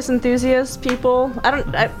circus enthusiast people.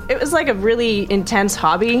 It was like a really intense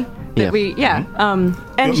hobby.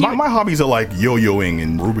 My hobbies are like yo-yoing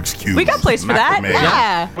and Rubik's Cube. We got placed for that.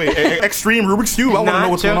 Yeah. Wait, extreme Rubik's Cube? I want to know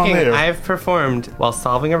what's going on there. I've performed while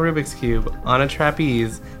solving a Rubik's Cube on a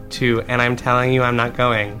trapeze to "And I'm Telling You I'm Not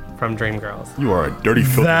Going" from Dreamgirls. You are a dirty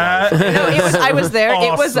filthy. I was there.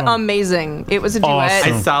 Awesome. It was amazing. It was a duet.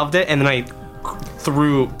 Awesome. I solved it, and then I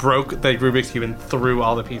broke the Rubik's Cube and threw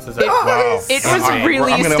all the pieces out. It was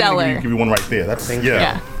really stellar. I'm gonna give you one right there. That's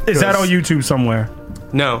Yeah. Is that on YouTube somewhere?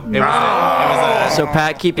 No, it was So,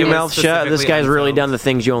 Pat, keep your mouth shut. This guy's really done the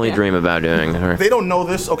things you only dream about doing. They don't know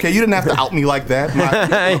this. Okay, you didn't have to out me like that.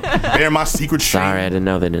 Bear my secret shame. Sorry, I didn't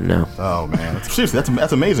know they didn't know. Oh, man. Seriously,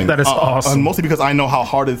 that's amazing. That is awesome. Mostly because I know how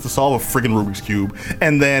hard it is to solve a friggin' Rubik's Cube.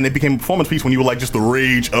 And then it became a performance piece when you were like just the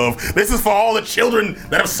rage of, this is for all the children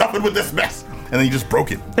that have suffered with this mess. And then you just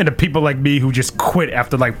broke it. And the people like me who just quit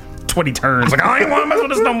after like 20 turns. Like, I ain't want to mess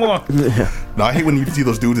with this no more. No, I hate when you see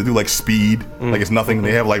those dudes that do like speed, like it's nothing.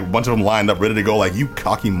 They have like a bunch of them lined up, ready to go. Like, you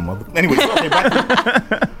cocky mother. Anyway, okay,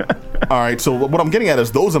 back. All right, so what I'm getting at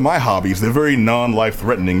is those are my hobbies. They're very non-life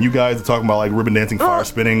threatening. You guys are talking about like ribbon dancing, fire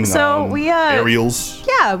spinning, aerials.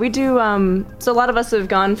 Yeah, we do. So a lot of us have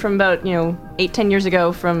gone from about 8-10 years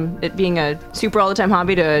ago from it being a super all the time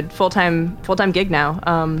hobby to a full time gig now.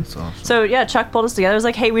 Awesome. So yeah, Chuck pulled us together. It was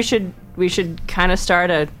like, hey, we should kind of start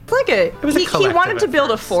he wanted to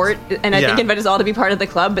build a fort, and I think invite us all to be part of the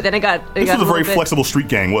club, but then this was a very flexible street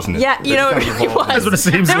gang, wasn't it? Yeah, it was. That's what it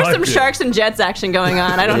seems there was like. some sharks and jets action going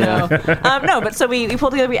on. I don't know. No, but so we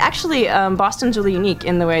pulled together. We actually, Boston's really unique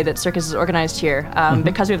in the way that circus is organized here.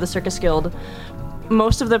 Because we have the Circus Guild,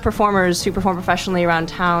 most of the performers who perform professionally around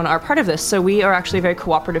town are part of this, so we are actually a very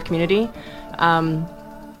cooperative community.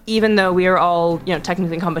 Even though we are all,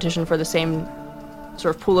 technically in competition for the same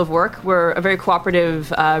sort of pool of work, we're a very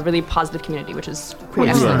cooperative, really positive community, which is pretty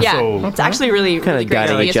excellent. Yeah, it's actually really kind of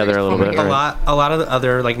guiding each other a little bit. A lot of the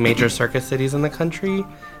other like major circus cities in the country,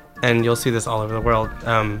 and you'll see this all over the world.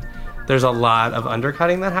 There's a lot of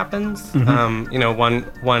undercutting that happens.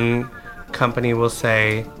 one company will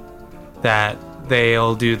say that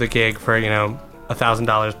they'll do the gig for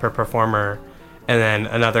 $1,000 per performer, and then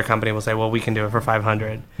another company will say, well, we can do it for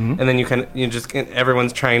 $500, and then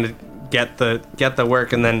everyone's trying to get the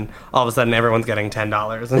work, and then all of a sudden everyone's getting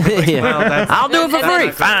 $10. And like, well, I'll do it for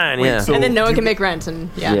free. Fine, yeah. So and then no one can make rent, and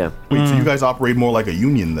yeah. Wait, so you guys operate more like a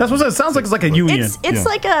union then? That's what it sounds like. It's like a union. It's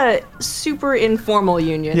like a super informal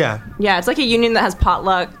union. Yeah. It's like a union that has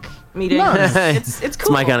potluck meetings. Nice. It's cool. It's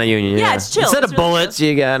my kind of union. Yeah, it's chill. Instead it's of really bullets, chill.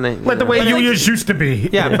 you got like the way unions used to be.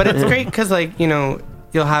 Yeah, but it's great because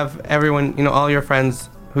you'll have everyone, all your friends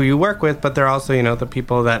who you work with, but they're also, the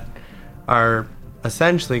people that are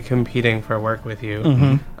essentially competing for work with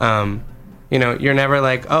you. You're never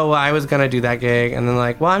like, oh, well, I was going to do that gig, and then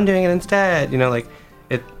like, well, I'm doing it instead.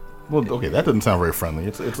 Well, okay, that doesn't sound very friendly.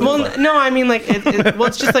 It's no, I mean, like,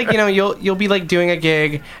 it's just like, you'll be like doing a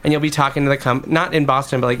gig, and you'll be talking to the not in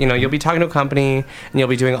Boston, but like, you'll be talking to a company, and you'll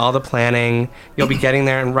be doing all the planning. You'll be getting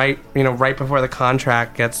there, and right before the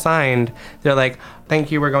contract gets signed, they're like, thank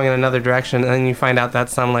you, we're going in another direction, and then you find out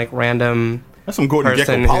that's some like random some Gordon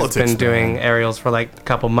person Gekko politics, who's been doing aerials for like a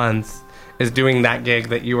couple months is doing that gig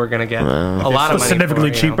that you were going to get a lot of money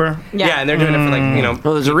significantly for, cheaper. Yeah, and they're doing it for like,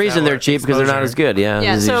 Well, there's a reason they're cheap because they're not as good.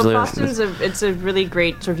 Yeah, so Boston's it's a really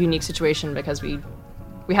great sort of unique situation because we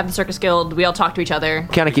have the Circus Guild. We all talk to each other.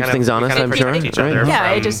 Kind of keeps things honest, I'm sure. Each other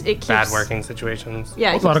it keeps bad working situations.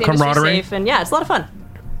 Yeah, a lot of camaraderie. Safe, and it's a lot of fun.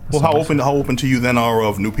 Well, how open to you then are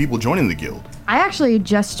of new people joining the guild? I actually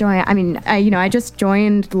just joined. I mean, I just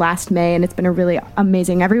joined last May, and it's been a really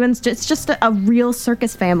amazing. It's just a real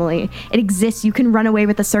circus family. It exists. You can run away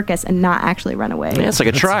with the circus and not actually run away. Yeah, it's like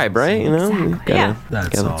a tribe, right? Exactly.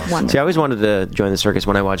 That's awesome. See, I always wanted to join the circus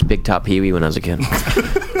when I watched Big Top Pee-wee when I was a kid.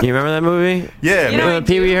 You remember that movie? Yeah, remember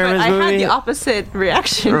Pee Wee Herman's movie? I had the opposite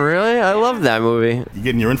reaction. Really? I love that movie. You're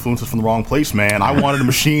getting your influences from the wrong place, man. I wanted a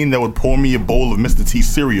machine that would pour me a bowl of Mr. T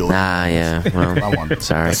cereal. Ah, yeah. Well, I wanted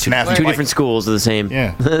sorry. Two different schools of the same.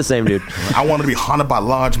 Yeah. The same dude. I wanted to be haunted by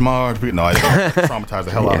Large Marge. No, I didn't. Traumatized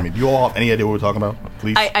the hell out of me. Do you all have any idea what we're talking about?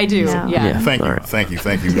 Please. I do. No. Yeah. Thank you.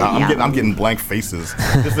 I'm getting blank faces.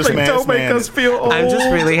 This man, Don't make us feel old. I'm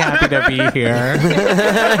just really happy to be here.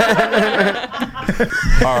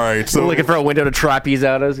 All right, so looking for a window to trapeze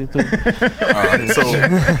out as. all right, so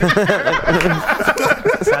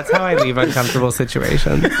that's how I leave uncomfortable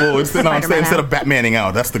situations. well, instead of Batmaning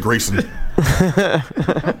out, that's the Grayson.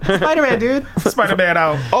 Spider-Man, dude. Spider-Man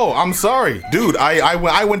out. Oh, I'm sorry, dude.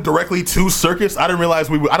 I went directly to circus. I didn't realize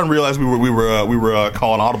we were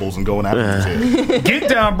calling audibles and going after this shit. Geek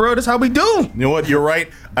Down, bro. That's how we do. You know what? You're right.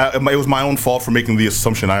 It was my own fault for making the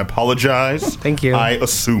assumption. I apologize. Thank you. I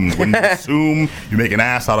assumed. When you assume, you make an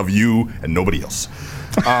ass out of you and nobody else.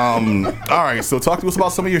 All right, so talk to us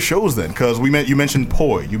about some of your shows then, because you mentioned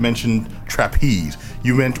Poi, you mentioned Trapeze,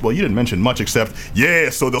 you didn't mention much except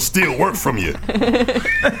so they'll steal work from you.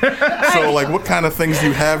 So like, what kind of things do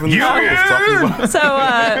you have in the shows? So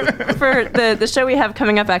for the show we have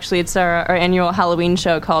coming up, actually, it's our annual Halloween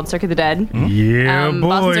show called Cirque of the Dead. Yeah, boy.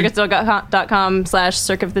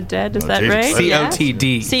 BostonCircusGuild.com/Cirque of the Dead. Is that right?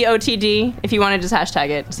 COTD. COTD. If you want to just hashtag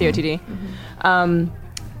it, COTD.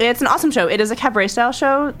 It's an awesome show. It is a cabaret style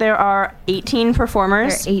show. There are 18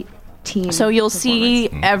 performers. There are 18. So you'll see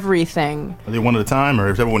everything. Are they one at a time, or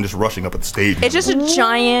is everyone just rushing up at the stage? It's just a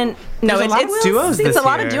giant. No, it's duos. It's a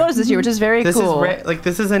lot of duos this year, which is very cool.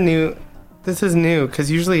 This is new because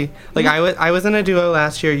usually, like I was in a duo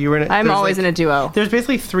last year. You were. I'm always in a duo. There's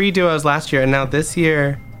basically 3 duos last year, and now this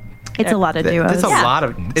year. It's a lot of duos. It's a lot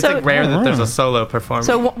of. It's like rare that there's a solo performer.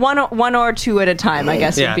 So one or two at a time, I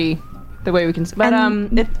guess would be the way we can. But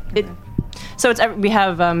we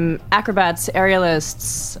have acrobats,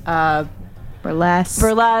 aerialists,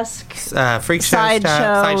 burlesque, freak show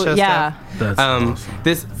sideshow, stuff. That's awesome.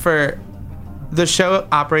 This for the show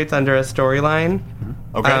operates under a storyline.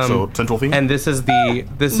 Okay, so central theme, and this is the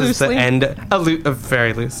end, a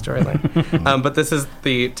very loose storyline. But this is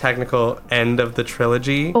the technical end of the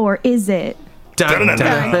trilogy. Or is it? Dun, dun,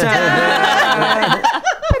 dun, dun.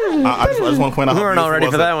 I just want to point out we weren't all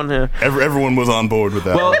ready for that one. Yeah. Everyone was on board with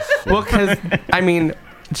that. Well, because I mean,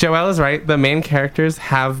 Joelle is right. The main characters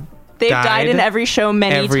have. They've died in every show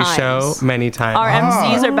many times. Our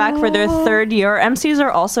MCs are back for their 3rd year. MCs are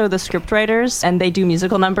also the script writers, and they do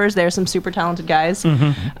musical numbers. They're some super talented guys.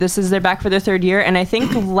 They're back for their 3rd year, and I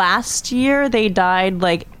think last year they died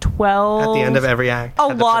like 12. At the end of every act. A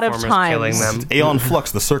lot of times. Killing them. Aeon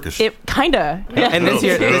Flux, the circus. It kinda. Yeah. And this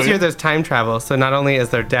year there's time travel, so not only is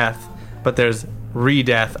there death, but there's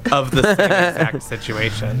re-death of the same exact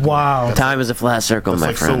situation. Wow. Time is a flat circle,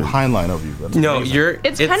 my friend. So Heinlein of you. That's amazing.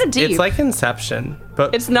 It's kind of deep. It's like Inception,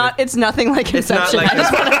 but it's not. It's nothing like Inception. Not like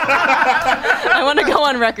I want to go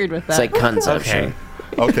on record with that. It's like conception. Okay.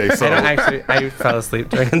 Okay, so I fell asleep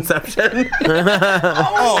during Inception.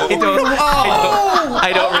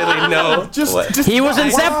 I don't really know. He was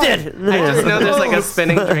incepted. I just know there's like a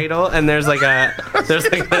spinning dreidel and there's like a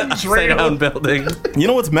upside down building. You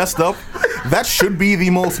know what's messed up? That should be the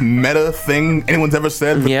most meta thing anyone's ever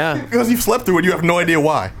said. Yeah. Because you've slept through it, you have no idea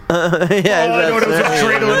why. Yeah, I know there was a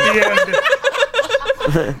dreidel at the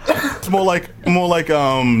end. It's more like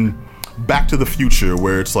Back to the Future,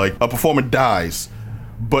 where it's like a performer dies,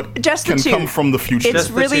 but just can come from the future. It's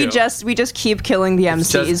really we just keep killing the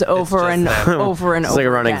MCs over and over and over. It's like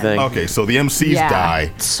a running thing. Okay, so the MCs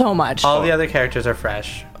die so much. All the other characters are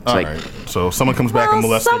fresh. All right. So someone comes back and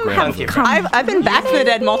molests their grandmother. I've been back from the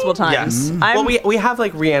dead multiple times. Yes. Well, we have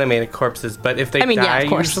like reanimated corpses, but if they die,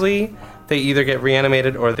 usually they either get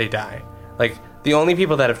reanimated or they die. Like the only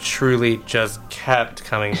people that have truly just kept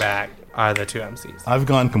coming back are the two MCs. I've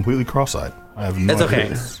gone completely cross-eyed. I have no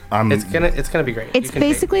idea. It's gonna be great. It's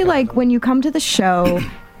basically like when you come to the show.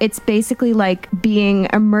 It's basically like being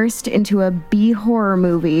immersed into a B horror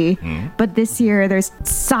movie, but this year there's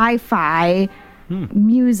sci-fi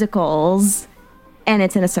musicals, and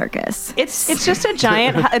it's in a circus. It's just a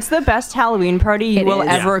giant. It's the best Halloween party you will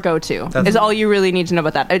ever go to. Is all you really need to know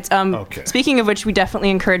about that. It's Speaking of which, we definitely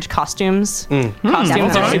encourage costumes.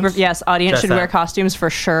 Costumes are super. Yes, audience should wear costumes for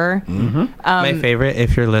sure. My favorite,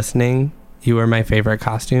 if you're listening, you were my favorite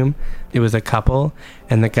costume. It was a couple,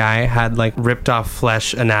 and the guy had like ripped off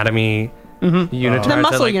flesh anatomy. Unitards, the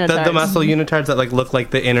muscle unitards. The muscle unitards that like look like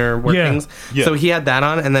the inner workings. Yeah. So he had that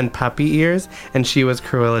on, and then puppy ears, and she was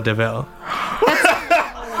Cruella de Vil.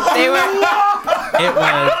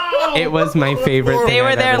 It was my favorite. They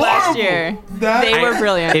were there last year. They were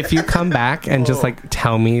brilliant. If you come back and just like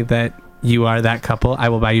tell me that you are that couple, I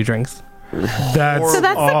will buy you drinks. That's awesome.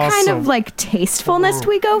 The kind of like tastefulness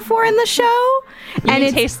we go for in the show.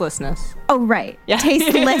 And tastelessness. Oh, right. Yeah.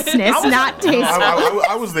 Tastelessness, not tasteful.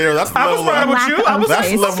 I was there. That's the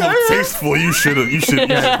level of tasteful you should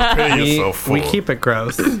prepare yourself for. We keep it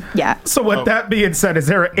gross. Yeah. So with that being said, is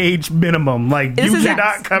there an age minimum? Like, you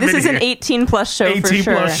cannot come in here. This is an 18-plus show for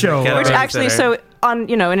sure. 18-plus show. Which actually,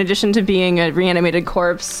 in addition to being a reanimated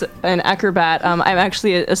corpse, an acrobat, I'm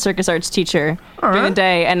actually a circus arts teacher during the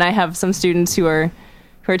day, and I have some students who are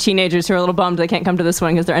teenagers who are a little bummed they can't come to this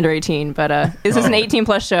one because they're under 18. But this is an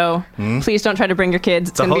 18-plus show. Please don't try to bring your kids.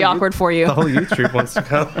 It's going to be awkward for you. The whole youth troop wants to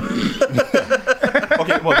come.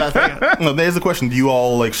 Okay, well, there's the question. Do you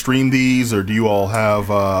all like stream these, or do you all have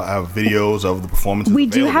videos of the performances? We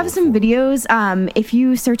do have some videos. If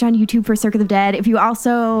you search on YouTube for Cirque of the Dead, if you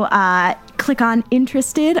also click on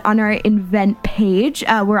Interested on our event page,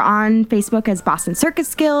 we're on Facebook as Boston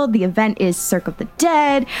Circus Guild. The event is Cirque of the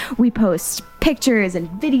Dead. We post pictures and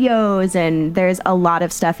videos, and there's a lot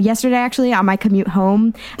of stuff. Yesterday, actually, on my commute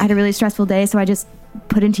home, I had a really stressful day, so I just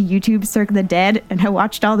put into YouTube Cirque of the Dead, and I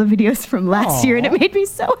watched all the videos from last year, and it made me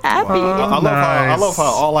so happy. I love how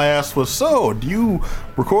all I asked was, so do you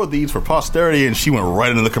record these for posterity? And she went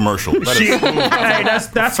right into the commercial. That's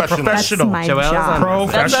professional. That's my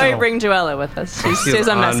job. That's why we bring Joella with us. She stays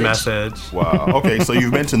on message. Wow. Okay, so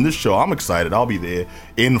you've mentioned this show. I'm excited. I'll be there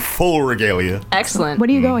in full regalia. Excellent. What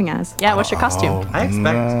are you going as? Yeah, what's your costume? I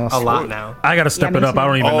expect a lot now. I got to step it up. I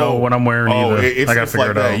don't even know what I'm wearing either. I got to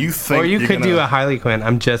figure it out. Or you could do a Harley Quinn.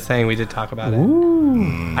 I'm just saying, we did talk about it.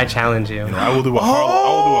 I challenge you. I will do a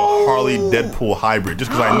Harley Deadpool hybrid,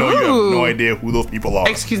 just because I know you have no idea who those people are.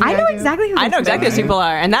 Excuse me. I know exactly who those people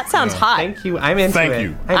are, and that sounds hot. Thank you. I'm into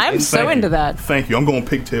it. I'm so into that. Thank you. I'm going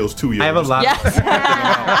pigtails too. I have a lot.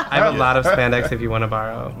 I have a lot of spandex if you want to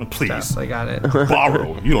borrow. Please. Stuff. I got it.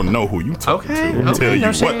 Borrow. You don't know who you talking to. I'll tell you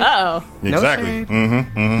what. Uh-oh. Exactly.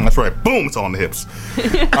 That's right. Boom. It's on the hips.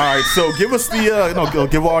 All right. So give us the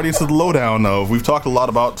give our audience the lowdown of. We've talked a lot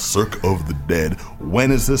about Cirque of the Dead.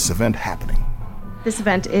 When is this event happening? This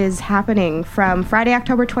event is happening from Friday,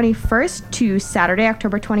 October 21st to Saturday,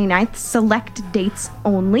 October 29th. Select dates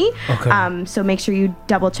only. Okay. So make sure you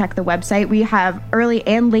double check the website. We have early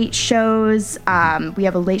and late shows. We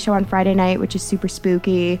have a late show on Friday night, which is super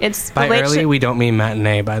spooky. By early, we don't mean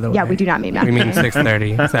matinee, by the way. Yeah, we do not mean matinee. We mean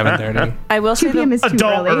 6:30, 7:30. I will say 2 p.m. is too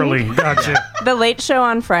adult early. Gotcha. The late show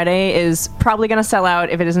on Friday is probably going to sell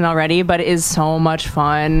out if it isn't already, but it is so much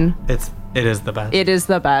fun. It is the best. It is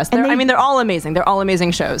the best. They're all amazing. They're all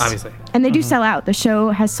amazing shows. Obviously. And they do sell out. The show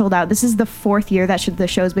has sold out. This is the 4th year that the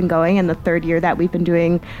show's been going, and the 3rd year that we've been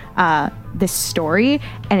doing this story,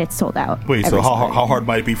 and it's sold out. Wait, so how hard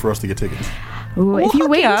might it be for us to get tickets? Ooh, if you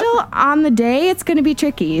wait until on the day, it's going to be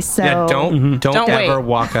tricky. So yeah, don't ever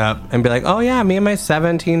walk up and be like, oh yeah, me and my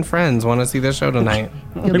 17 friends want to see the show tonight.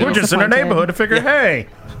 We're just in our neighborhood to figure, hey,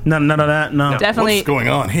 none of that. No, definitely. What's going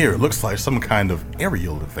on here? It looks like some kind of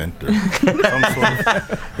aerial event. Or some sort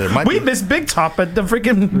of, there might be this big top at the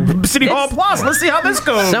freaking City Hall Plaza. Let's see how this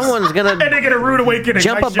goes. Someone's gonna and they get a rude awakening.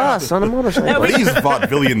 jump a bus on a motorcycle. These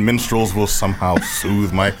vaudevillian minstrels will somehow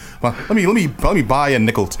soothe my. Let me buy a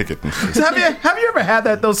nickel ticket. So have you ever had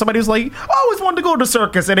that though? Somebody was like, I always wanted to go to the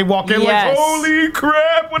circus, and they walk in like, holy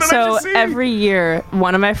crap! What did I just see? So every year,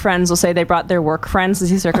 one of my friends will say they brought their work friends to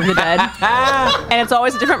see Cirque of the Dead, and it's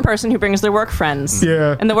always a different person who brings their work friends.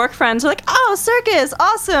 Yeah. And the work friends are like, oh, circus,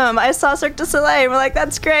 awesome! I saw Cirque du Soleil. We're like,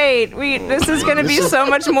 that's great. This is going to be so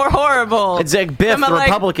much more horrible. It's like Biff, the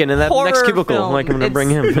Republican, in that next cubicle. Film. Like I'm gonna bring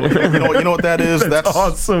him. You know what that is? That's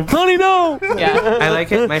awesome. Honey, no. Yeah. I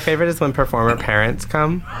like it. My favorite is when performer parents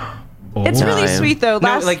come. It's really sweet though.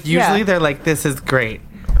 Usually they're like, this is great.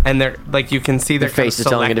 And they're like, you can see their face is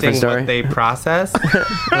telling a different story. What they process.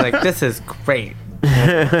 They're like, this is great.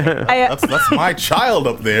 That's my child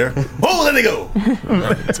up there. Oh, there they go.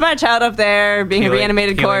 It's my child up there being a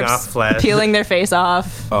reanimated corpse, peeling their face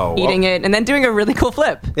off, eating it, and then doing a really cool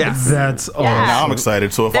flip. Yeah, that's awesome. Now I'm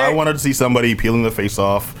excited. So if I wanted to see somebody peeling their face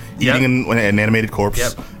off, eating an animated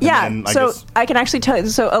corpse, I can actually tell you.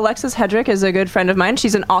 So Alexis Hedrick is a good friend of mine.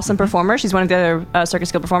 She's an awesome performer. She's one of the other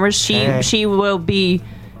Circus Guild performers. She will be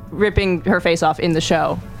ripping her face off in the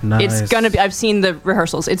show. Nice. It's gonna be. I've seen the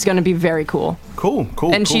rehearsals. It's gonna be very cool. Cool.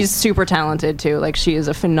 And she's super talented too. Like she is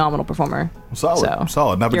a phenomenal performer. Solid.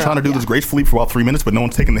 And I've been trying to do this gracefully for about 3 minutes, but no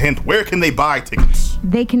one's taking the hint. Where can they buy tickets?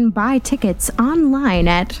 They can buy tickets online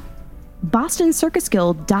at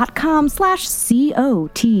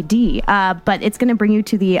bostonCircusGuild.com/COTD. But it's going to bring you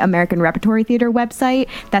to the American Repertory Theater website.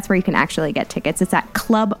 That's where you can actually get tickets. It's at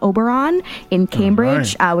Club Oberon in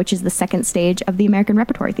Cambridge, which is the second stage of the American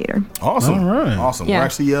Repertory Theater. Awesome. Awesome. Yeah. We're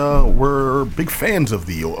actually we're big fans of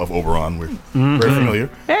Oberon. We're very familiar.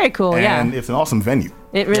 Very cool. And it's an awesome venue.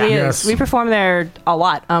 It really is. Yes. We perform there a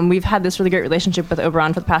lot. We've had this really great relationship with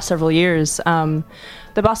Oberon for the past several years.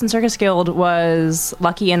 The Boston Circus Guild was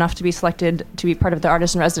lucky enough to be selected to be part of the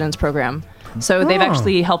Artist in Residence program. So they've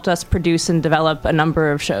actually helped us produce and develop a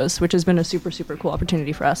number of shows, which has been a super, super cool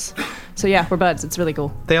opportunity for us. So yeah, we're buds. It's really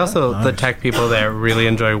cool. They also, the tech people there really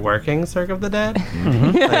enjoy working Cirque of the Dead.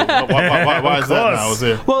 Why is that now? Is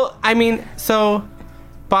it? Well, I mean, so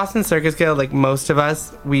Boston Circus Guild, like most of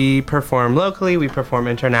us, we perform locally, we perform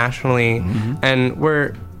internationally, and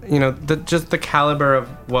we're, just the caliber of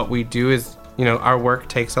what we do is, our work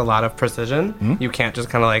takes a lot of precision. You can't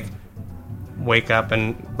just kind of like wake up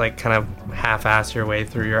and like kind of half-ass your way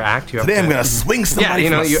through your act. You have Today I'm gonna swing somebody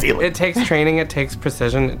from the ceiling. It takes training, it takes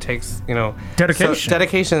precision, it takes dedication.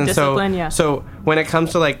 Dedication. Discipline, So when it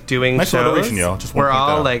comes to like doing Nice shows, motivation, y'all. Just we're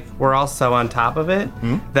all so on top of it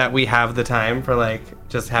that we have the time for like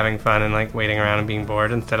just having fun and like waiting around and being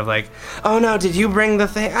bored instead of like, oh no, did you bring the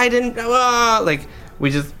thing? I didn't. Like. We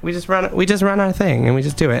just run our thing and we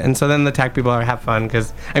just do it, and so then the tech people have fun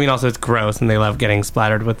because also it's gross and they love getting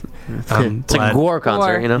splattered with blood. It's like a gore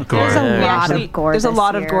concert, There's a lot of gore. There's a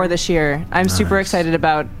lot of gore this year. I'm super excited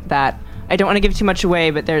about that. I don't want to give too much away,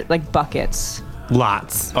 but they're like buckets.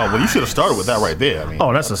 Lots. Oh well, you should have started with that right there.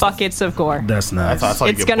 That's buckets of gore. That's nice.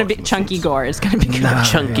 It's gonna be chunky gore. It's gonna be good.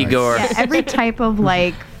 Chunky gore. Yeah, every type of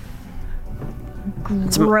like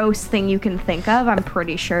gross thing you can think of, I'm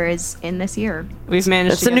pretty sure is in this year. We've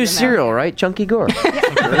managed. That's the new cereal, right? Chunky Gore.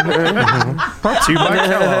 Brought to you by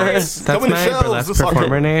Kellogg's. That's my burlesque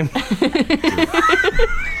performer name.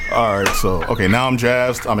 All right, so now I'm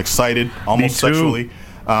jazzed. I'm excited, almost sexually.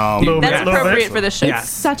 That's appropriate for the show. It's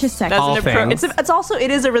such a sexy.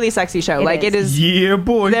 It is a really sexy show. It is. Yeah,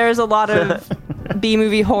 boy. There's a lot of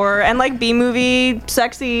B-movie horror and like B-movie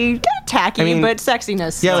sexy, kind of tacky, but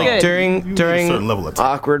sexiness. Yeah, it's like good. during a certain level of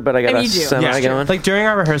awkward, but I got a semi going. Like during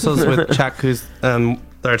our rehearsals with Chuck, who's the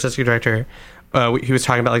artistic director, he was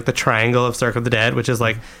talking about like the triangle of Cirque of the Dead, which is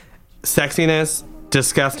like sexiness,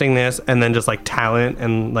 disgustingness, and then just like talent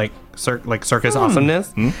and like circus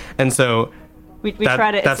awesomeness. And so we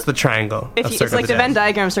try to. That's the triangle. It's like the Venn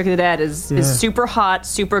diagram of Cirque of the Dead is super hot,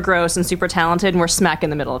 super gross, and super talented, and we're smack in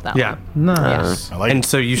the middle of that. Yeah, nice. I like and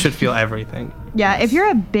so you should feel everything. Yeah, if you're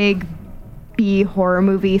a big B horror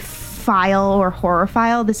movie file or horror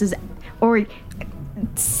file, this is or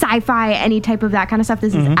sci-fi, any type of that kind of stuff.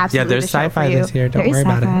 This is absolutely there's the show sci-fi for you. this year. Don't worry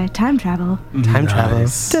about it. Time travel. Time travel.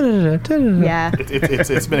 Yeah.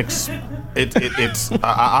 It's been.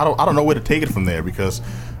 I don't know where to take it from there because.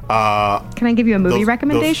 Can I give you a movie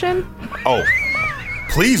recommendation?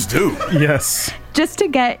 Please do. Yes. Just to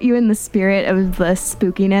get you in the spirit of the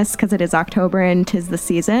spookiness, because it is October and 'tis the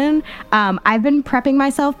season, I've been prepping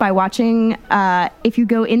myself by watching, if you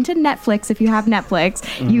go into Netflix, if you have Netflix,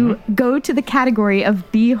 you go to the category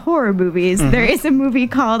of B horror movies. There is a movie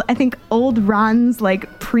called, I think, Old Ron's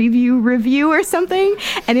like preview review or something,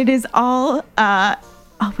 and it is all,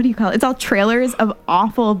 what do you call it? It's all trailers of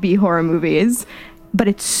awful B horror movies. But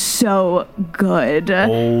it's so good.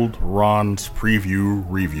 Old Ron's preview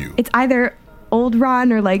review. It's either Old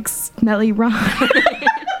Ron or like Smelly Ron.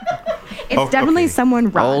 It's definitely someone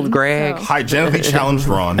Ron. Old Greg. So. Hygienically challenged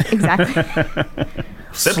Ron. Exactly.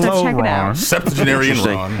 Slow check it out. Septuagenarian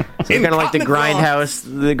Ron. Kind of like the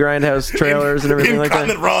Grindhouse trailers and everything like that.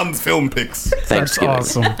 Incontinent Ron's film picks. Thanksgiving.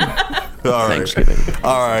 That's awesome. All right. Thanksgiving.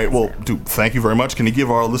 All right. Well, dude, thank you very much. Can you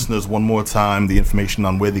give our listeners one more time the information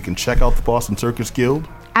on where they can check out the Boston Circus Guild?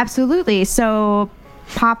 Absolutely. So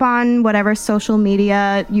pop on whatever social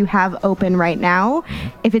media you have open right now.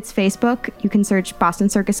 If it's Facebook, you can search Boston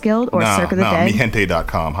Circus Guild or Cirque of the Dead.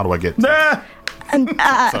 Mihente.com. How do I get? Sorry. I'm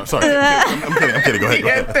kidding. Go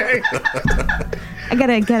ahead. I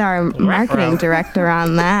gotta get our marketing director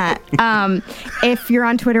on that. If you're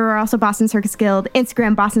on Twitter, we're also Boston Circus Guild,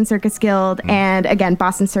 Instagram Boston Circus Guild, and again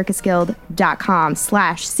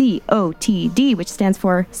BostonCircusGuild.com/COTD, which stands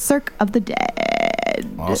for Cirque of the Dead.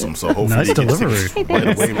 Awesome. So hopefully Nice delivery.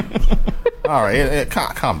 right away. All right,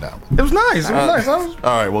 calm down. It was nice. All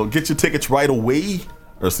right, well, get your tickets right away,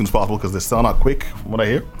 or as soon as possible, because they're selling out quick, from what I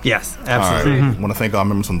hear. Yes, absolutely. All right. I want to thank our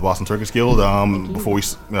members from the Boston Circus Guild. Before we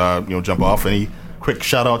jump off, any quick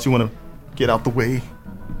shout outs you want to get out the way?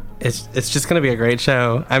 It's just going to be a great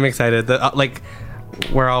show. I'm excited.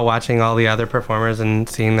 We're all watching all the other performers and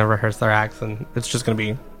seeing them rehearse their acts, and it's just going to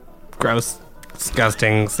be gross,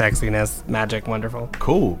 disgusting, sexiness, magic, wonderful.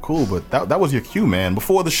 Cool. But that was your cue, man.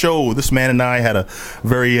 Before the show, this man and I had a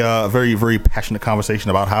very, very passionate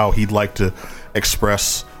conversation about how he'd like to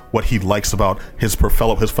express what he likes about his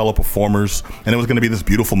fellow performers, and it was going to be this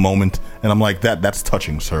beautiful moment. And I'm like, that's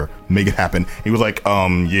touching, sir. Make it happen. He was like,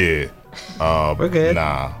 yeah, we're good.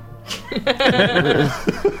 Nah.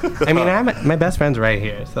 I mean, my best friend's right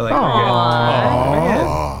here, so like,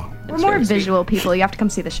 We're more visual people. You have to come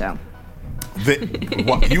see the show.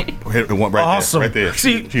 Awesome. Right there.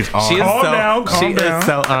 She's on. Calm She down. is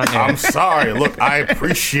so on it. I'm sorry. Look, I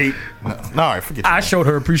appreciate. No, I forget. I showed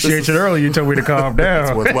her appreciation earlier. You told me to calm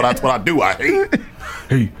down. That's what I do. I hate.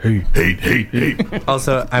 Hate.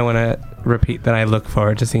 Also, I want to repeat that I look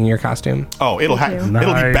forward to seeing your costume. Oh, it'll be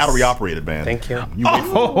Nice. battery operated, man. Thank you. You wait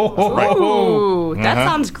for it. That's right. Ooh, that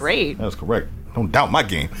sounds great. That's correct. Don't doubt my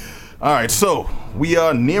game. All right, so we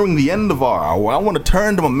are nearing the end of our hour. I want to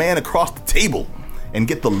turn to my man across the table and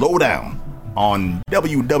get the lowdown on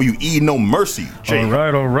WWE No Mercy. Jay. All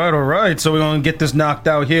right. So we're going to get this knocked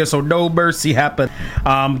out here. So No Mercy happened.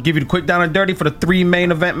 Give you the quick down and dirty for the 3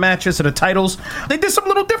 main event matches of the titles. They did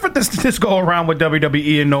something a little different this go around with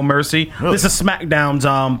WWE and No Mercy. Really? This is SmackDown's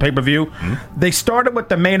pay-per-view. They started with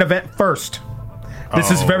the main event first. This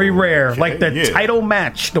is very rare. Okay, Like the title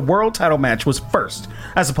match, the world title match was first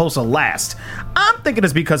as opposed to last. I'm thinking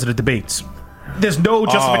it's because of the debates. There's no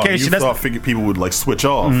justification. You figured people would like switch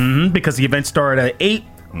off. Because the event started at 8,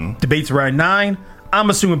 debates were at 9. I'm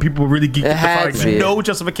assuming people were really geeked up. No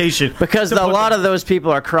justification. Because a lot of those people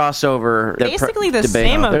are crossover. Basically the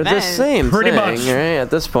same They're event. the same Pretty thing, much. right, at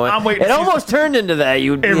this point. I'm waiting It to see almost turned into that. It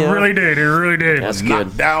really did. That's good.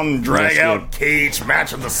 Knockdown, drag That's out, cage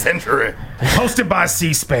match of the century. Hosted by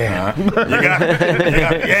C-SPAN. You got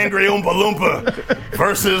the angry Oompa Loompa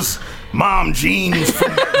versus Mom Jeans.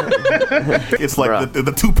 It's like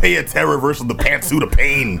the toupee of terror versus the pantsuit of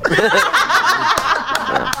pain.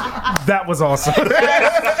 That was awesome.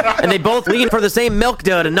 And they both lean for the same milk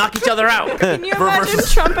dud and knock each other out. Can you imagine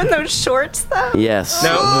Trump in those shorts, though? Yes.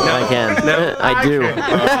 No, I can. no, I do.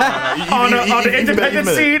 on the independent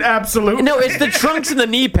scene, absolutely. No, it's the trunks and the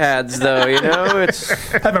knee pads, though, you know? It's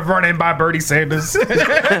Have a run in by Bernie Sanders.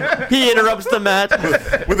 he interrupts the match.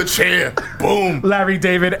 with a chair. Boom. Larry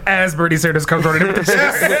David as Bernie Sanders comes running in with the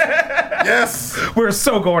chair. Yes. We're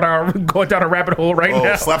so going down a rabbit hole right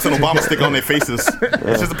now. Slaps an Obama stick on their faces.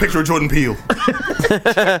 It's just a picture of Jordan Peele.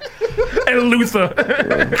 And Luther.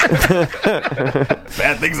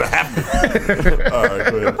 Bad things are happening. All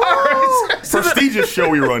right, go ahead. Prestigious show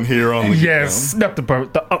we run here on the Yes, not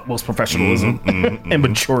the utmost professionalism and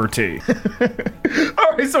maturity.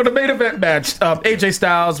 All right, so the main event match, AJ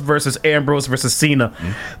Styles versus Ambrose versus Cena.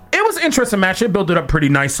 It was an interesting match. It built it up pretty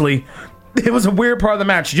nicely. it was a weird part of the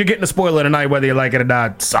match. You're getting a spoiler tonight, whether you like it or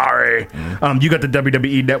not. Sorry. You got the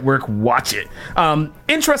WWE Network. Watch it.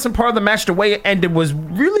 Interesting part of the match, the way it ended was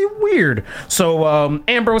really weird. So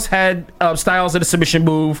Ambrose had Styles at a submission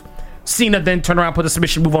move. Cena then turned around, put a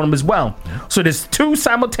submission move on him as well. So there's 2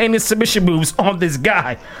 simultaneous submission moves on this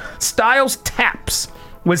guy. Styles taps.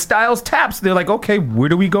 When Styles taps, they're like, okay, where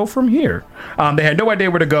do we go from here? They had no idea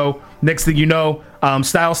where to go. Next thing you know,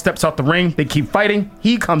 Styles steps out the ring. They keep fighting.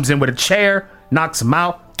 He comes in with a chair, knocks him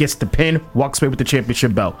out, gets the pin, walks away with the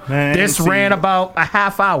championship belt. Man, this ran about a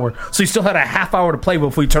half hour. So you still had a half hour to play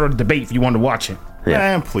before you turn on the debate if you wanted to watch it. Yeah.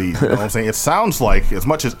 Man, please. You know what I'm saying? It sounds like, as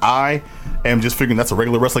much as I am just figuring that's a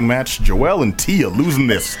regular wrestling match, Joel and Tia losing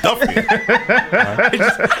their stuff here.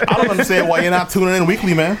 I don't understand why you're not tuning in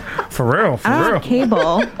weekly, man. For real.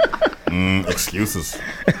 Cable. Excuses.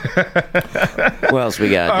 What else we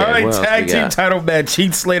got? All right, tag team title match.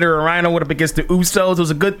 Heath Slater and Rhino went up against the Usos. It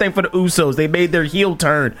was a good thing for the Usos. They made their heel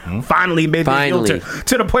turn. Finally made their heel turn.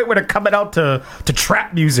 To the point where they're coming out to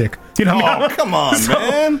trap music. You know? Oh, come on,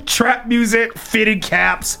 man. Trap music, fitted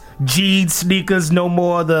caps, jeans, sneakers, no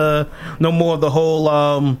more of the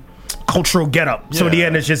whole cultural getup. Yeah. So in the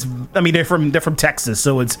end, it's just, I mean, they're from Texas,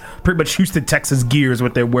 so it's pretty much Houston, Texas gear is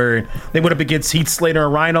what they're wearing. They went up against Heath Slater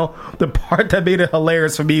and Rhino. The part that made it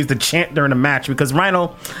hilarious for me is the chant during the match, because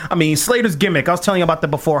Rhino, I mean, Slater's gimmick, I was telling you about that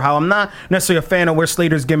before, how I'm not necessarily a fan of where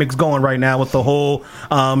Slater's gimmick's going right now with the whole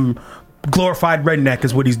glorified redneck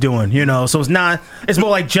is what he's doing, you know. So it's more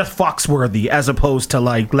like Jeff Foxworthy as opposed to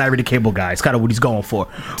like Larry the Cable Guy. It's kind of what he's going for.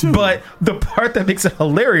 Dude. But the part that makes it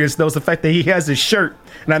hilarious though is the fact that he has his shirt,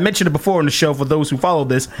 and I mentioned it before on the show for those who follow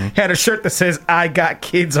this, he had a shirt that says "I got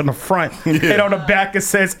kids" on the front, and on the back it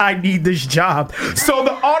says "I need this job." So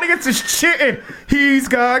the audience is chanting, "He's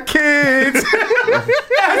got kids,"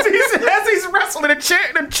 as he's wrestling and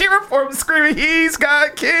chanting and cheering for him, screaming, "He's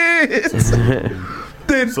got kids."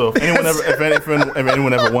 So if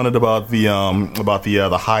anyone ever wondered about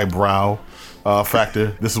the highbrow factor,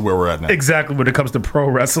 this is where we're at now. Exactly when it comes to pro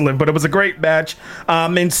wrestling. But it was a great match.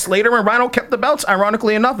 And Slater and Rhino kept the belts.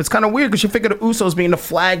 Ironically enough, it's kind of weird because you figure the Usos being the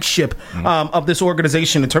flagship of this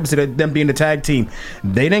organization in terms of them being the tag team,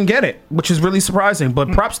 they didn't get it, which is really surprising.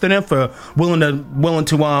 But props to them for willing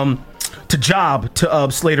to job to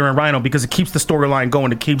Slater and Rhino, because it keeps the storyline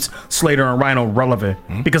going. It keeps Slater and Rhino relevant.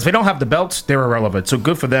 Because if they don't have the belts, they're irrelevant. So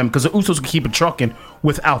good for them, because the Usos can keep it trucking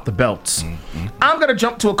without the belts. I'm going to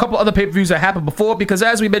jump to a couple other pay-per-views that happened before, because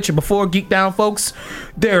as we mentioned before, Geek Down, folks,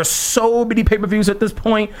 there are so many pay-per-views at this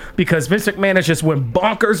point, because Vince McMahon has just went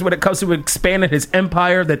bonkers when it comes to expanding his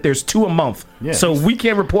empire, that there's 2 a month. Yes. So we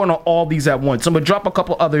can't report on all these at once. So I'm going to drop a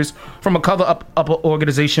couple others from a couple upper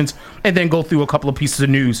organizations and then go through a couple of pieces of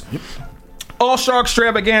news. All Star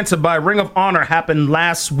Extravaganza by Ring of Honor happened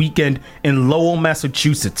last weekend in Lowell,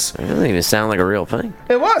 Massachusetts. It doesn't even sound like a real thing.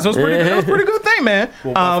 It was. It was a pretty good thing, man.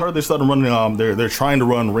 Well, I've heard they started running. They're trying to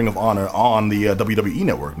run Ring of Honor on the WWE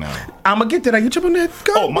Network now. I'm gonna get to that. You jump on that?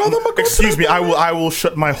 Brother, excuse me. I will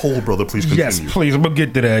shut my hole, brother. Please continue. Yes, please. I'm gonna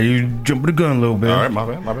get to that. You jumping the gun a little bit. All right, my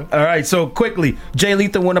bad. All right. So quickly, Jay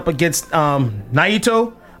Lethal went up against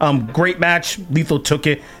Naito. Great match. Lethal took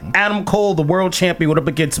it. Adam Cole, the world champion, went up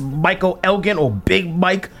against Michael Elgin, or Big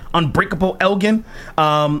Mike, Unbreakable Elgin.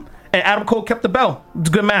 And Adam Cole kept the belt. It's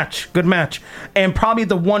a good match. And probably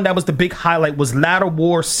the one that was the big highlight was Ladder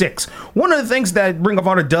War 6. One of the things that Ring of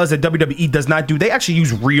Honor does that WWE does not do, they actually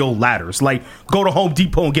use real ladders. Like, go to Home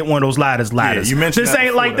Depot and get one of those ladders. Yeah, you mentioned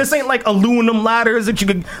this ain't like aluminum ladders that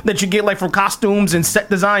you get like from costumes and set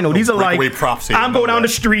design. No, these are like props. I'm going down the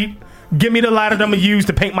street. Give me the ladder that I'm going to use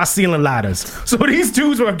to paint my ceiling ladders. So these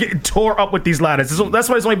dudes were getting tore up with these ladders. So that's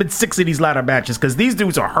why there's only been 6 of these ladder matches, because these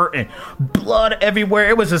dudes are hurting. Blood everywhere.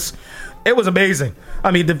 It was amazing.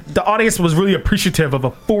 I mean, the audience was really appreciative of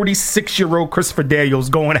a 46-year-old Christopher Daniels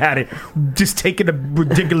going at it, just taking the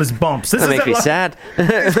ridiculous bumps. That makes me sad.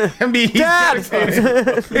 I mean, he's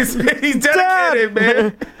dedicated. He's dedicated,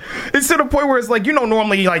 man. It's to the point where it's like,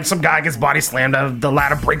 normally like some guy gets body slammed, the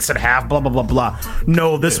ladder breaks in half, blah, blah, blah, blah.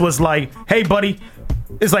 No, this was like, hey, buddy.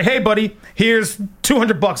 It's like, hey, buddy, here's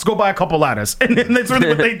 $200. Go buy a couple ladders. And that's really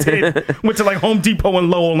what they did. Went to like Home Depot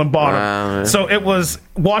and Lowell and bought them. So it was,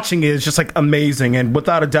 watching it is just like amazing. And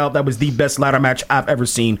without a doubt, that was the best ladder match I've ever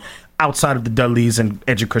seen outside of the Dudleys and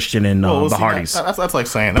Edge of Christian and the Hardys. That's like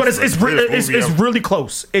saying. But it's really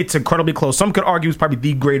close. It's incredibly close. Some could argue it's probably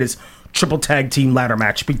the greatest triple tag team ladder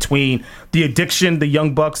match between the Addiction, the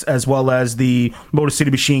Young Bucks, as well as the Motor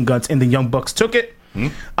City Machine Guns, and the Young Bucks took it.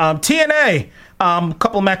 TNA. A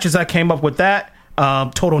couple of matches I came up with that.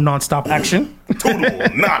 Total nonstop action. Total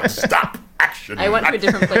nonstop action. action. I went to a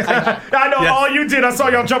different place. I know all you did. I saw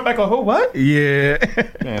y'all jump back. Oh, what? Yeah.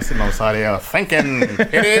 Sitting on the side here thinking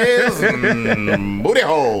it is and booty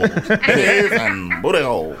hole. It is and booty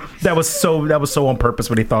hole. That was so on purpose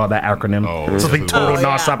when they thought of that acronym. Something total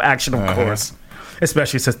nonstop action, of course.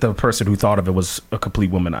 Especially since the person who thought of it was a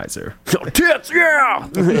complete womanizer. Tits, yeah,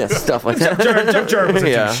 stuff like that. Jeff Jarrett was a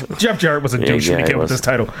douche. Jeff Jarrett was a douche when he came up with this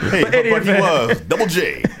title. Hey, but he was Double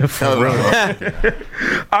J.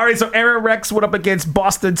 All right, so Aaron Rex went up against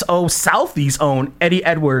Boston's Southie's own Eddie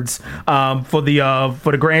Edwards for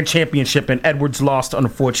the grand championship, and Edwards lost,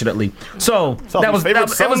 unfortunately. So that was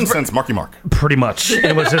favorite son since Marky Mark. Pretty much.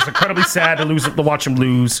 It was just incredibly sad to watch him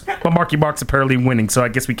lose. But Marky Mark's apparently winning, so I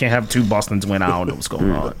guess we can't have two Bostons win. I don't know what's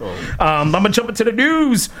going on. I'm gonna jump into the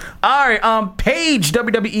news. All right, Paige,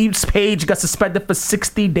 WWE's Paige got suspended for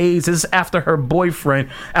 60 days. This is after her boyfriend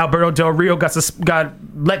Alberto Del Rio got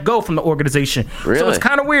let go from the organization. Really? So it's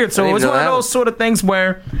kind of weird. So it's one of those sort of things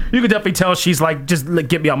where you could definitely tell she's like, just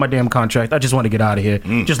get me out my damn contract. I just want to get out of here.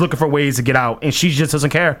 Just looking for ways to get out, and she just doesn't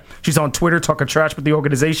care. She's on Twitter talking trash with the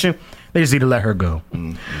organization. They just need to let her go.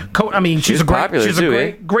 I mean, she's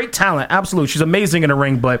a great talent. Absolutely, she's amazing in the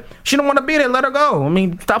ring, but she don't want to be there. Let her go. I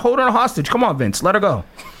mean, stop holding her hostage. Come on, Vince, let her go.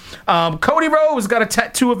 Cody Rhodes got a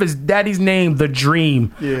tattoo of his daddy's name, The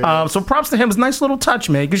Dream. Yeah. So props to him. It's a nice little touch,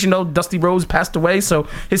 man. Because Dusty Rhodes passed away, so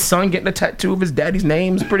his son getting a tattoo of his daddy's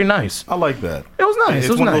name is pretty nice. I like that. It was nice.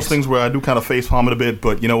 It's one of those things where I do kind of face palm it a bit,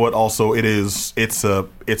 but you know what? Also, it's a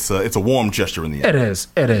warm gesture in the end.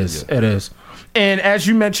 It is. And as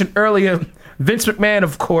you mentioned earlier, Vince McMahon,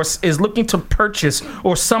 of course, is looking to purchase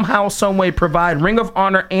or somehow, some way provide Ring of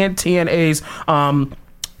Honor and TNA's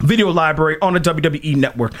video library on the WWE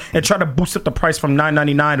network and try to boost up the price from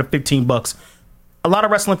 $9.99 to $15. A lot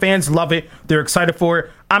of wrestling fans love it. They're excited for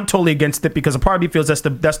it. I'm totally against it because a part of me feels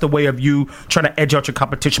that's the way of you trying to edge out your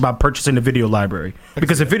competition by purchasing the video library.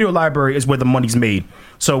 Because the video library is where the money's made.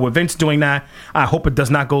 So with Vince doing that, I hope it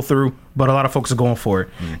does not go through, but a lot of folks are going for it.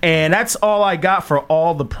 And that's all I got for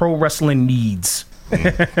all the pro wrestling needs. I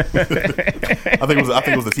think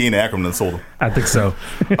it was the TNA acronym that sold them. I think so.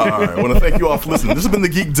 All right. I want to thank you all for listening. This has been the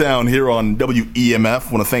Geek Down here on WEMF. I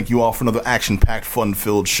want to thank you all for another action-packed,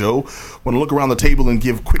 fun-filled show. I want to look around the table and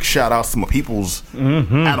give quick shout-outs to my peoples.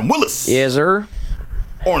 Adam Willis. Yes, sir.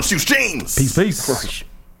 Orange Juice James. Peace.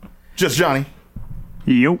 Just Johnny.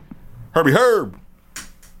 Yo. Herbie Herb.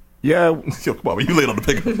 Yeah. Yo, come on, you laid on the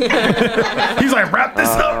pick. He's like, wrap this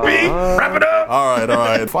up, B. Wrap it up. All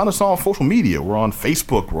right. Find us on social media. We're on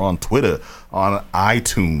Facebook. We're on Twitter. On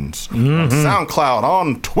iTunes. On SoundCloud.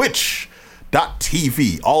 On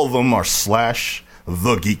Twitch.tv. All of them are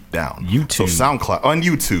 /The Geek Down. YouTube. So SoundCloud. On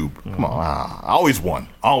YouTube. Come on. Always one.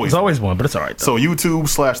 There's always one, but it's all right, though. So YouTube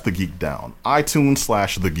 /The Geek Down. iTunes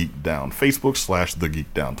 /The Geek Down. Facebook /The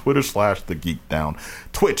Geek Down. Twitter /The Geek Down.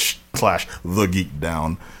 Twitch /The Geek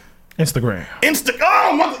Down. Instagram.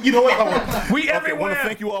 Oh, you know what? We everywhere. I want to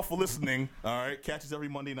thank you all for listening. All right. Catch us every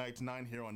Monday night, 9 here on